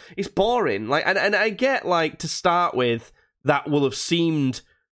people. It's boring. Like, and I get, like, to start with, that will have seemed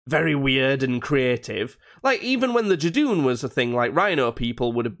very weird and creative. Like, even when the Jadoon was a thing, like, rhino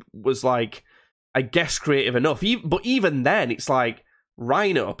people was like, I guess, creative enough. But even then, it's like,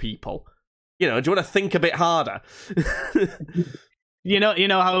 rhino people. Do you want to think a bit harder? You know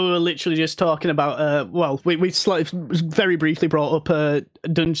how we were literally just talking about, we very briefly brought up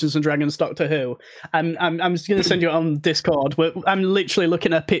Dungeons and Dragons Doctor Who. I'm just going to send you it on Discord. I'm literally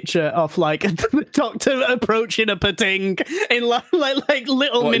looking at a picture of, like, the Doctor approaching a pating in, like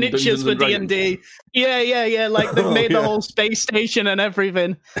little miniatures for D&D. Yeah, like, they've made the whole space station and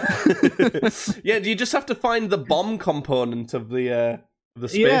everything. Yeah, do you just have to find the bomb component of the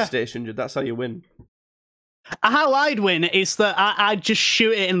space station? That's how you win. How I'd win is that I'd just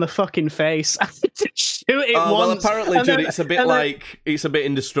shoot it in the fucking face. Just shoot it once. Well, apparently, Judd, it's a bit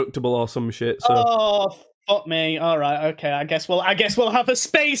indestructible or some shit. So. Oh, fuck me. All right, okay. I guess we'll have a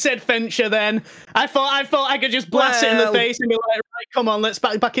space adventure then. I thought I could just blast it in the face and be like, right, come on, let's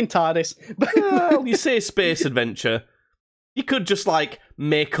back in TARDIS. Well, you say space adventure, you could just like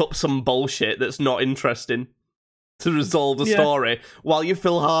make up some bullshit that's not interesting to resolve the story while you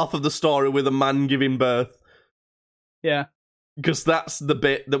fill half of the story with a man giving birth. Yeah, because that's the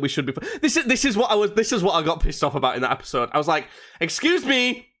bit that we should be. This is what I got pissed off about in that episode. I was like, "Excuse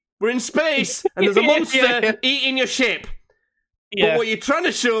me, we're in space and there's a monster eating your ship." Yeah. But what you're trying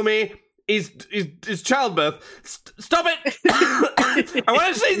to show me is childbirth. Stop it! I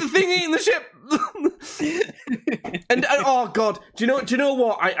want to see the thing eating the ship. and oh god, do you know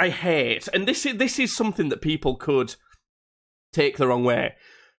what I hate? And this is something that people could take the wrong way.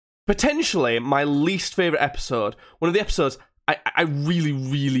 Potentially, my least favorite episode. One of the episodes I really,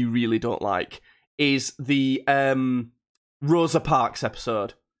 really, really don't like is the Rosa Parks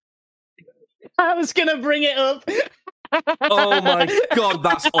episode. I was gonna bring it up. Oh my god,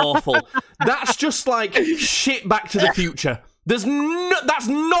 that's awful. That's just like shit Back to the Future. That's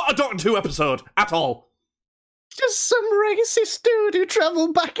not a Doctor Who episode at all. Just some racist dude who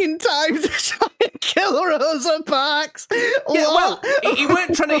travelled back in time to try and kill Rosa Parks. Yeah, well, he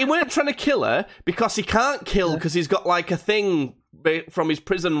weren't trying to kill her because he can't kill because he's got like a thing from his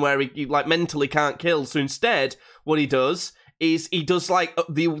prison where he like mentally can't kill. So instead, what he does is he does like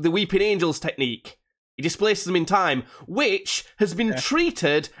the Weeping Angels technique. He displaces them in time, which has been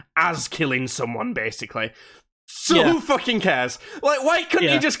treated as killing someone, basically. So who fucking cares? Like, why couldn't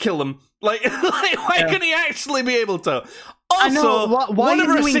he just kill them? Like why couldn't he actually be able to? Also, why one of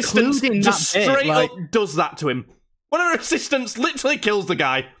her assistants just straight up does that to him. One of her assistants literally kills the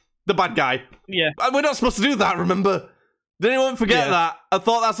bad guy. Yeah. And we're not supposed to do that, remember? Did anyone forget that? I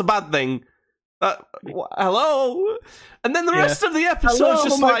thought that's a bad thing. Hello? And then the rest of the episode's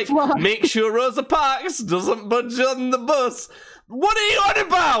just like, make sure Rosa Parks doesn't budge on the bus. What are you on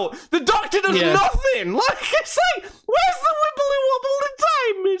about? The Doctor does nothing. Like, it's like, where's the wibbly wobble and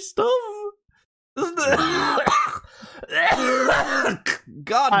time stuff?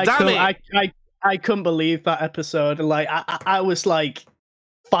 God damn it. I couldn't believe that episode. Like, I was like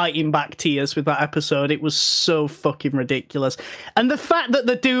fighting back tears with that episode. It was so fucking ridiculous. And the fact that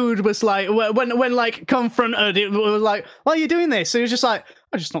the dude was like, when like confronted, it was like, why are you doing this? And he was just like,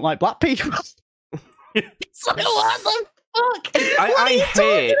 I just don't like black people. It's like, what the fuck?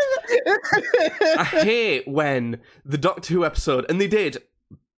 I hate when the Doctor Who episode, and they did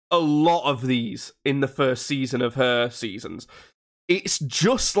a lot of these in the first season of her seasons. It's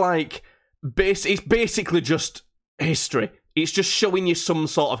just like, it's basically just history. It's just showing you some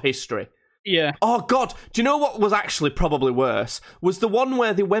sort of history. Yeah. Oh, God. Do you know what was actually probably worse? Was the one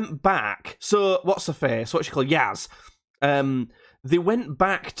where they went back. So, what's her face? What's she called? Yaz. They went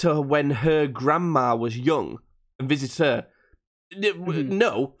back to when her grandma was young and visited her. Mm-hmm.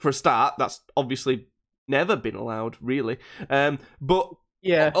 No, for a start. That's obviously never been allowed, really. But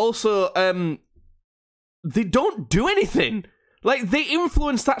also, they don't do anything. Like, they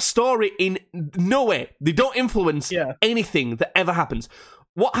influence that story in no way. They don't influence anything that ever happens.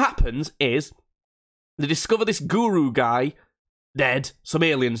 What happens is they discover this guru guy dead, some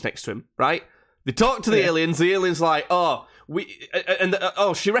aliens next to him, right? They talk to the aliens. The aliens like,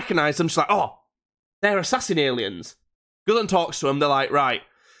 she recognised them. She's like, oh, they're assassin aliens. Goes and talks to them. They're like, right,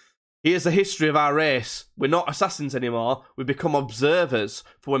 here's the history of our race. We're not assassins anymore. We become observers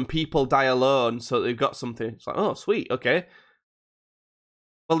for when people die alone, so they've got something. It's like, oh, sweet, okay.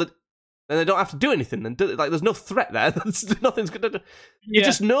 Well, then they don't have to do anything. Then, like, there's no threat there. Nothing's gonna. You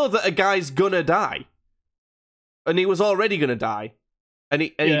just know that a guy's gonna die, and he was already gonna die, and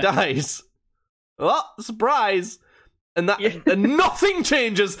he dies. Oh, surprise! And and nothing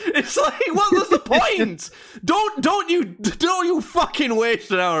changes. It's like, what's the point? Don't you fucking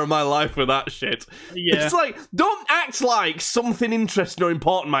waste an hour of my life with that shit. Yeah. It's like, don't act like something interesting or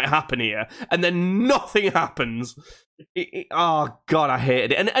important might happen here, and then nothing happens. Oh God, I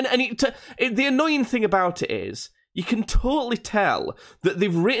hated it. And the annoying thing about it is, you can totally tell that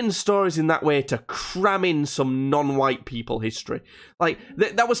they've written stories in that way to cram in some non-white people history. Like,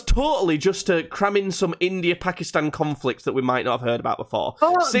 that was totally just to cram in some India-Pakistan conflicts that we might not have heard about before.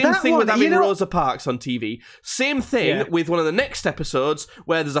 Same thing with having Rosa Parks on TV. Same thing with one of the next episodes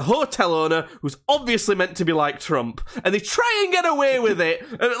where there's a hotel owner who's obviously meant to be like Trump, and they try and get away with it.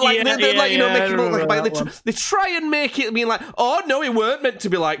 Make it look like they try and make it mean like, oh no, he weren't meant to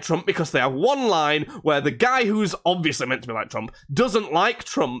be like Trump, because they have one line where the guy who's obviously meant to be like Trump doesn't like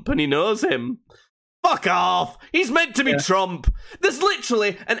Trump, and he knows him. Fuck off! He's meant to be Trump! There's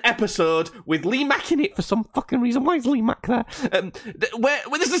literally an episode with Lee Mack in it for some fucking reason. Why is Lee Mack there? Where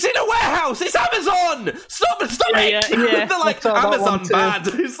this is in a warehouse! It's Amazon! Stop it! They're like, Amazon bad.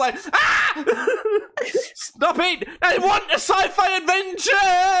 It's like, stop it! I want a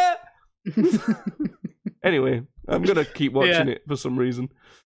sci-fi adventure! Anyway, I'm gonna keep watching it for some reason.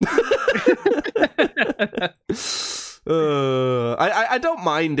 I don't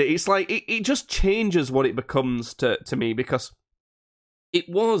mind it. It's like it just changes what it becomes to me, because it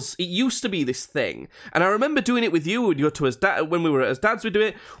used to be this thing, and I remember doing it with you. We'd go to when we were as dads, we'd do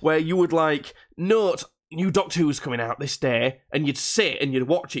it where you would like note new Doctor Who's coming out this day, and you'd sit and you'd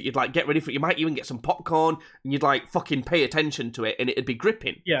watch it, you'd like get ready for it, you might even get some popcorn, and you'd like fucking pay attention to it, and it'd be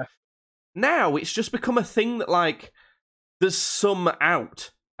gripping. Yeah. Now it's just become a thing that like there's some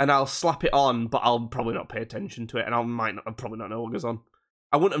out, and I'll slap it on, but I'll probably not pay attention to it, and I'll probably not know what goes on.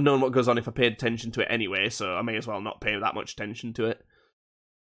 I wouldn't have known what goes on if I paid attention to it anyway, so I may as well not pay that much attention to it.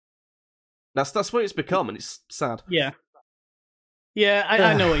 That's what it's become, and it's sad. Yeah. Yeah,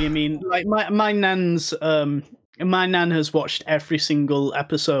 I know what you mean. Like my nan's my nan has watched every single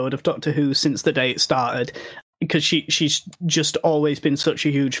episode of Doctor Who since the day it started, because she's just always been such a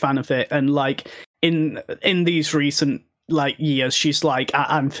huge fan of it, and like in these recent like years, she's like,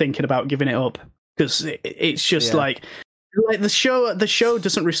 I'm thinking about giving it up, because it's just like the show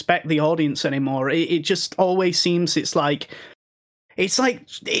doesn't respect the audience anymore. It just always seems it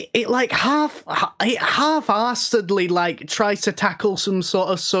half-assedly like tries to tackle some sort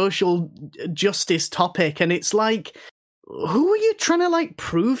of social justice topic, and it's like, who are you trying to like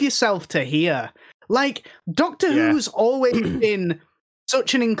prove yourself to here? Like, Doctor Who's always been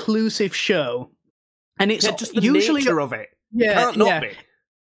such an inclusive show, and it's just the usually nature of it. Yeah, Can't not be.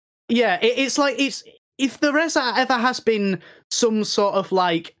 Yeah, it's like if there ever has been some sort of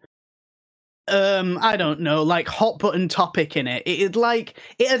like I don't know, like hot button topic in it, it'd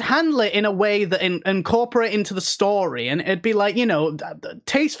handle it in a way that incorporate into the story, and it'd be like, you know,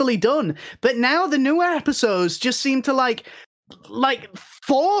 tastefully done. But now the newer episodes just seem to like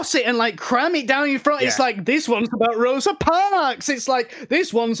force it and like cram it down your throat. It's like, this one's about Rosa Parks. It's like,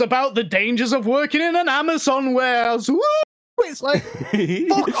 this one's about the dangers of working in an Amazon warehouse. Woo! It's like,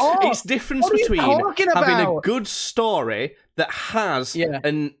 fuck off. It's difference between having a good story that has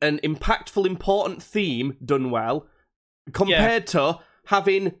an impactful, important theme done well, compared to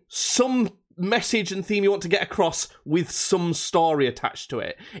having some message and theme you want to get across with some story attached to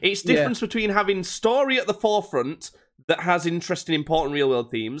it. It's difference between having story at the forefront that has interesting, important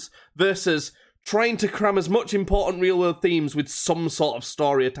real-world themes versus trying to cram as much important real-world themes with some sort of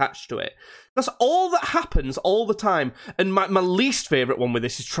story attached to it. That's all that happens all the time. And my least favourite one with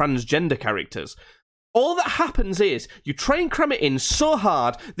this is transgender characters. All that happens is you try and cram it in so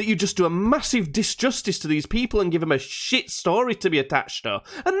hard that you just do a massive disjustice to these people and give them a shit story to be attached to.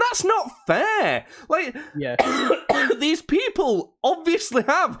 And that's not fair. Like, these people obviously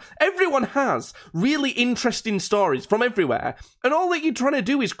everyone has really interesting stories from everywhere. And all that you're trying to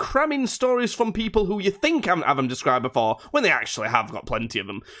do is cram in stories from people who you think haven't had them described before, when they actually have got plenty of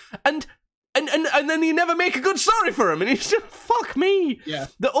them. And then you never make a good story for them. And it's just, fuck me. Yeah.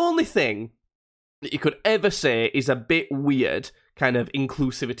 The only thing that you could ever say is a bit weird, kind of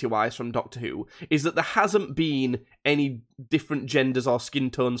inclusivity-wise from Doctor Who, is that there hasn't been any different genders or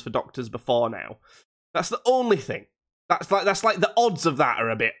skin tones for Doctors before now. That's the only thing. That's like the odds of that are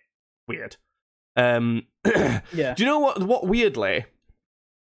a bit weird. Do you know what weirdly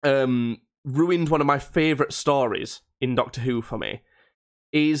ruined one of my favourite stories in Doctor Who for me?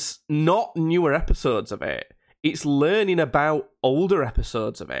 Is not newer episodes of it. It's learning about older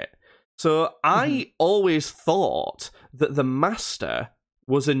episodes of it. So I always thought that the Master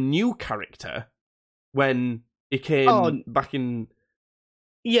was a new character when he came back in.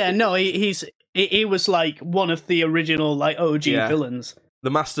 Yeah, no, he was like one of the original like OG villains. The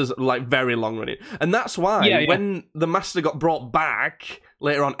Master's like very long running, and that's why when the Master got brought back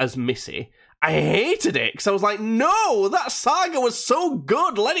later on as Missy, I hated it because I was like, no, that saga was so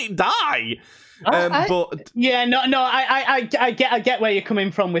good, let it die. I get where you're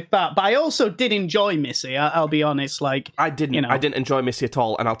coming from with that, but I also did enjoy Missy. I'll be honest, like I didn't enjoy Missy at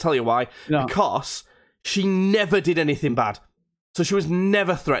all, and I'll tell you why. No. Because she never did anything bad, so she was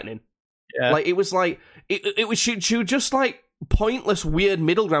never threatening. Yeah. Like it was like it was she was just like pointless, weird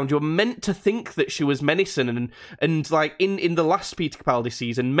middle ground. You were meant to think that she was menacing, and like in the last Peter Capaldi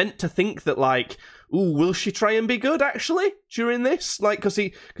season, meant to think that like, ooh, will she try and be good actually during this? Like, because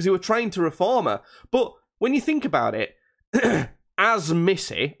he were trying to reform her. But when you think about it, as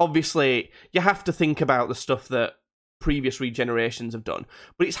Missy, obviously you have to think about the stuff that previous regenerations have done,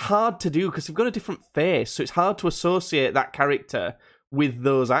 but it's hard to do because they've got a different face, so it's hard to associate that character with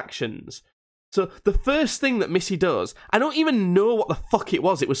those actions. So the first thing that Missy does, I don't even know what the fuck it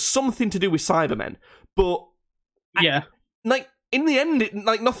was. It was something to do with Cybermen, but in the end,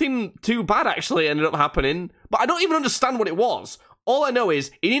 nothing too bad actually ended up happening. But I don't even understand what it was. All I know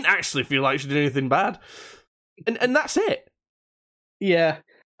is it didn't actually feel like she did anything bad, and that's it. Yeah.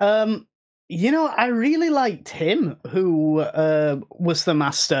 You know, I really liked him, who was the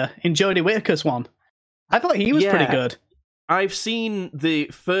Master in Jodie Whittaker's one. I thought he was pretty good. I've seen the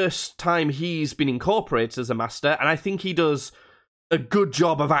first time he's been incorporated as a Master, and I think he does a good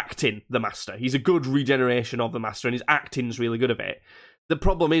job of acting the Master. He's a good regeneration of the Master, and his acting's really good of it. The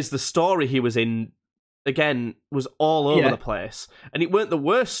problem is the story he was in, again, was all over the place. And it weren't the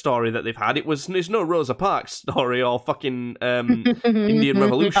worst story that they've had. There's no Rosa Parks story or fucking Indian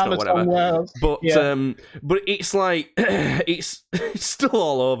Revolution or whatever. But it's like, it's still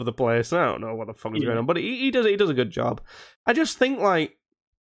all over the place. I don't know what the fuck is going on, but he does a good job. I just think, like,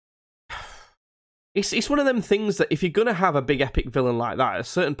 it's one of them things that if you're going to have a big epic villain like that, at a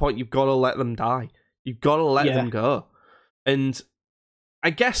certain point you've got to let them die. You've got to let them go. And I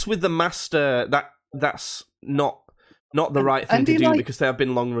guess with the Master, that's not the right thing to do because they have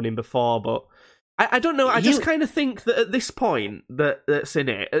been long running before. But I don't know. I just kind of think that at this point that's in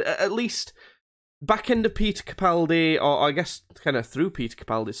it, at least back end of Peter Capaldi, or I guess kind of through Peter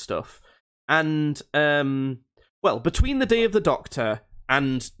Capaldi's stuff, and between the Day of the Doctor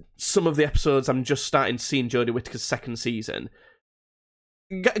and some of the episodes I'm just starting to see in Jodie Whittaker's second season,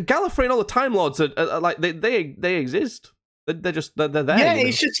 Gallifrey and all the Time Lords are like they exist. They're there. Yeah,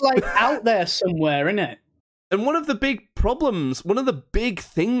 it's just like out there somewhere, isn't it? And one of the big problems, one of the big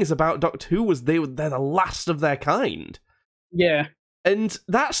things about Doctor Who was they're the last of their kind. Yeah. And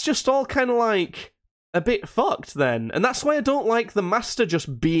that's just all kind of like a bit fucked then. And that's why I don't like the Master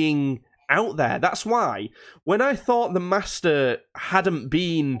just being out there. That's why when I thought the Master hadn't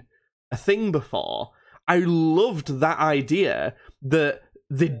been a thing before, I loved that idea that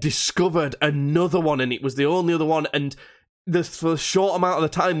they discovered another one and it was the only other one, and for a short amount of the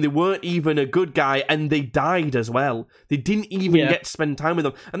time, they weren't even a good guy, and they died as well. They didn't even get to spend time with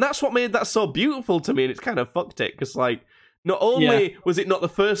them. And that's what made that so beautiful to me, and it's kind of fucked it, because, like, not only was it not the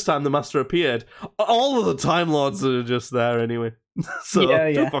first time the Master appeared, all of the Time Lords are just there anyway. So,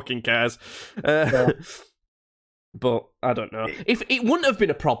 who fucking cares? But, I don't know. If it wouldn't have been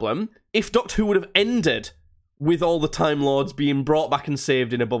a problem if Doctor Who would have ended with all the Time Lords being brought back and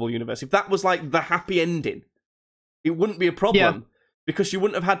saved in a bubble universe. If that was, like, the happy ending, it wouldn't be a problem, because you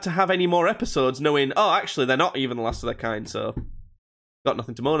wouldn't have had to have any more episodes knowing, oh, actually, they're not even the last of their kind, so got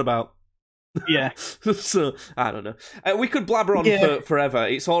nothing to moan about. Yeah. So, I don't know. We could blabber on for forever.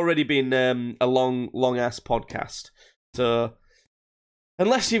 It's already been a long-ass podcast. So,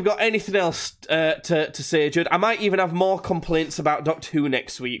 unless you've got anything else to say, Judd, I might even have more complaints about Doctor Who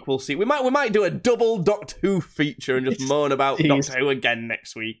next week. We'll see. We might do a double Doctor Who feature and just moan about Doctor Who again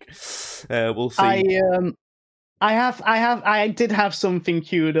next week. We'll see. I did have something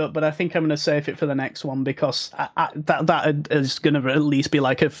queued up, but I think I'm going to save it for the next one, because that is going to at least be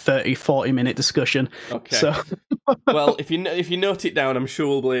like a 30-40 minute discussion. Okay. So. Well, if you note it down, I'm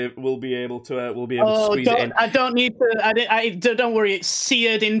sure we'll be able to squeeze it in. I don't need to. Don't worry, it's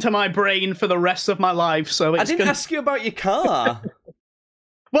seared into my brain for the rest of my life. So I didn't ask you about your car.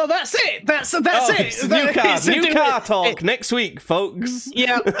 Well, that's it. That's it. It's new car talk next week, folks.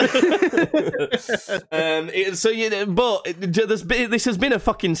 Yeah. This has been a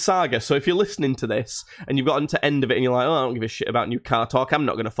fucking saga. So if you're listening to this and you've gotten to end of it and you're like, oh, I don't give a shit about new car talk, I'm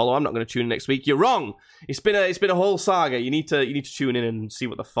not going to follow. I'm not going to tune in next week. You're wrong. It's been a whole saga. You need to tune in and see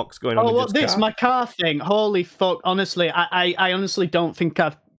what the fuck's going on. Oh, what this? My car thing. Holy fuck! Honestly, I honestly don't think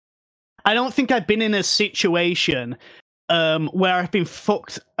I've been in a situation where I've been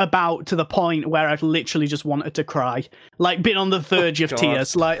fucked about to the point where I've literally just wanted to cry, like been on the verge of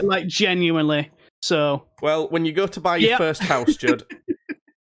tears, like genuinely. So, well, when you go to buy your first house, Judd,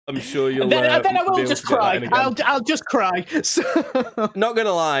 I'm sure you'll. Then I will just cry. I'll just cry. So... Not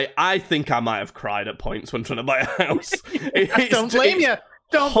gonna lie, I think I might have cried at points when trying to buy a house. Don't blame you.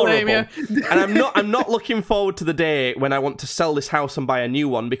 Don't blame you. And I'm not looking forward to the day when I want to sell this house and buy a new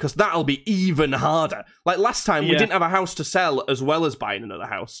one, because that'll be even harder. Like last time, we didn't have a house to sell as well as buying another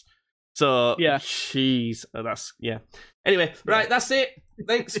house. So, jeez, Anyway, right, that's it.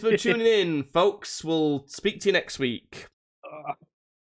 Thanks for tuning in, folks. We'll speak to you next week.